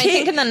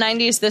think in the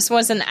 90s this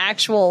was an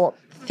actual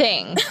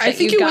thing. I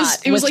think it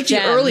was like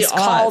the early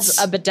called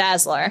aughts. A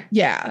bedazzler.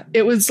 Yeah.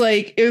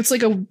 It's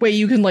like a way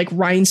you can like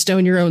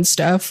rhinestone your own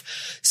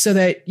stuff so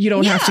that you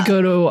don't have to go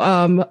to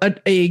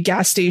a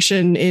gas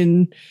station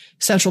in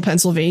central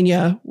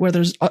Pennsylvania where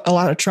there's a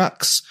lot of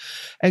trucks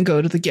and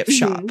go to the gift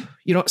shop.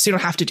 You don't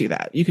have to do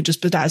that. You can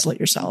just bedazzle it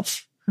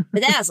yourself.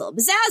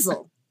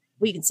 Bezazzle.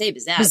 We can say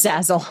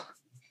bezazzle.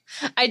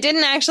 I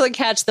didn't actually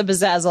catch the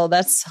bezazzle.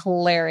 That's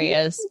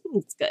hilarious.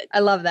 It's good.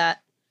 I love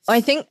that.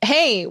 I think,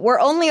 hey, we're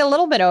only a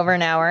little bit over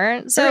an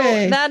hour. So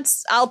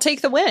I'll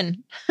take the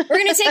win. We're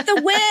going to take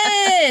the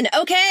win.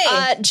 Okay.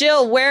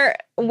 Jill, where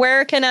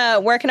can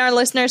our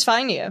listeners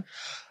find you?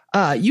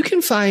 You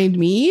can find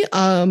me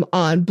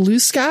on Blue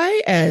Sky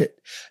at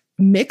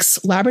Mix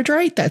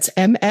Labradorite. That's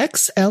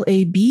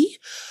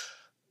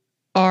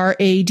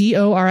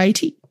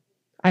MXLABRADORIT.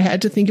 I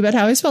had to think about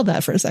how I spelled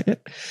that for a second.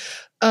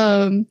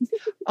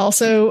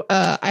 Also,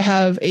 I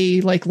have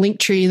a like link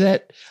tree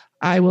that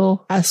I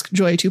will ask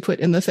Joy to put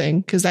in the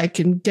thing because I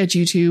can get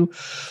you to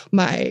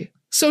my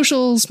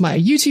socials, my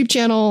YouTube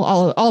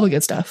channel, all the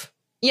good stuff.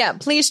 Yeah,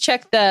 please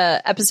check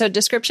the episode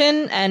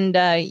description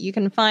and you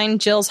can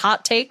find Jill's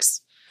hot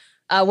takes,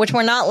 which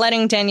we're not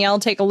letting Danielle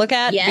take a look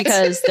at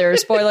because there are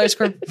spoilers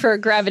for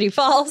Gravity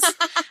Falls.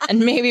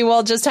 And maybe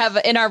we'll just have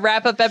in our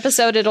wrap-up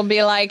episode, it'll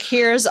be like,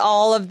 here's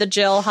all of the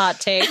Jill hot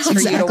takes for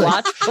you to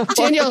watch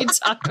before we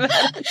talk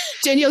about it.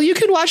 Danielle, you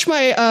can watch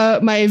my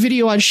my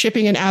video on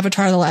shipping an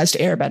Avatar The Last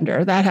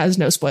Airbender. That has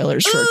no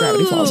spoilers for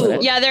Gravity Falls in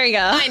it. Yeah, there you go.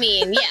 I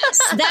mean, yes,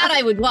 that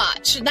I would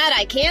watch. That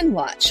I can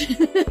watch.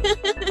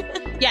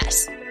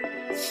 Yes.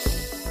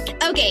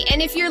 Okay,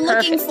 and if you're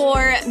looking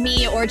for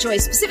me or Joy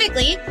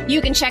specifically,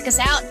 you can check us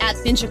out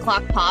at Binge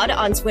O'Clock Pod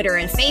on Twitter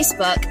and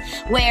Facebook,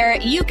 where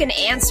you can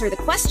answer the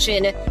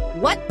question,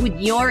 what would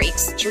your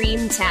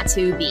extreme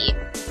tattoo be?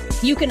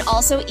 You can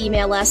also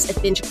email us at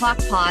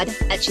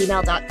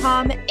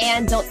bingeoclockpod@gmail.com,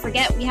 and don't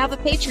forget we have a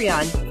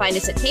Patreon. Find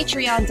us at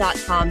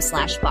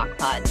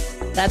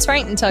patreon.com/BachPod. That's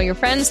right, and tell your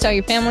friends, tell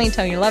your family,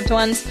 tell your loved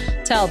ones,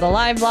 tell the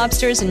live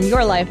lobsters in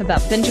your life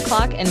about Binge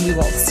O'Clock, and we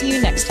will see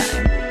you next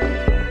time.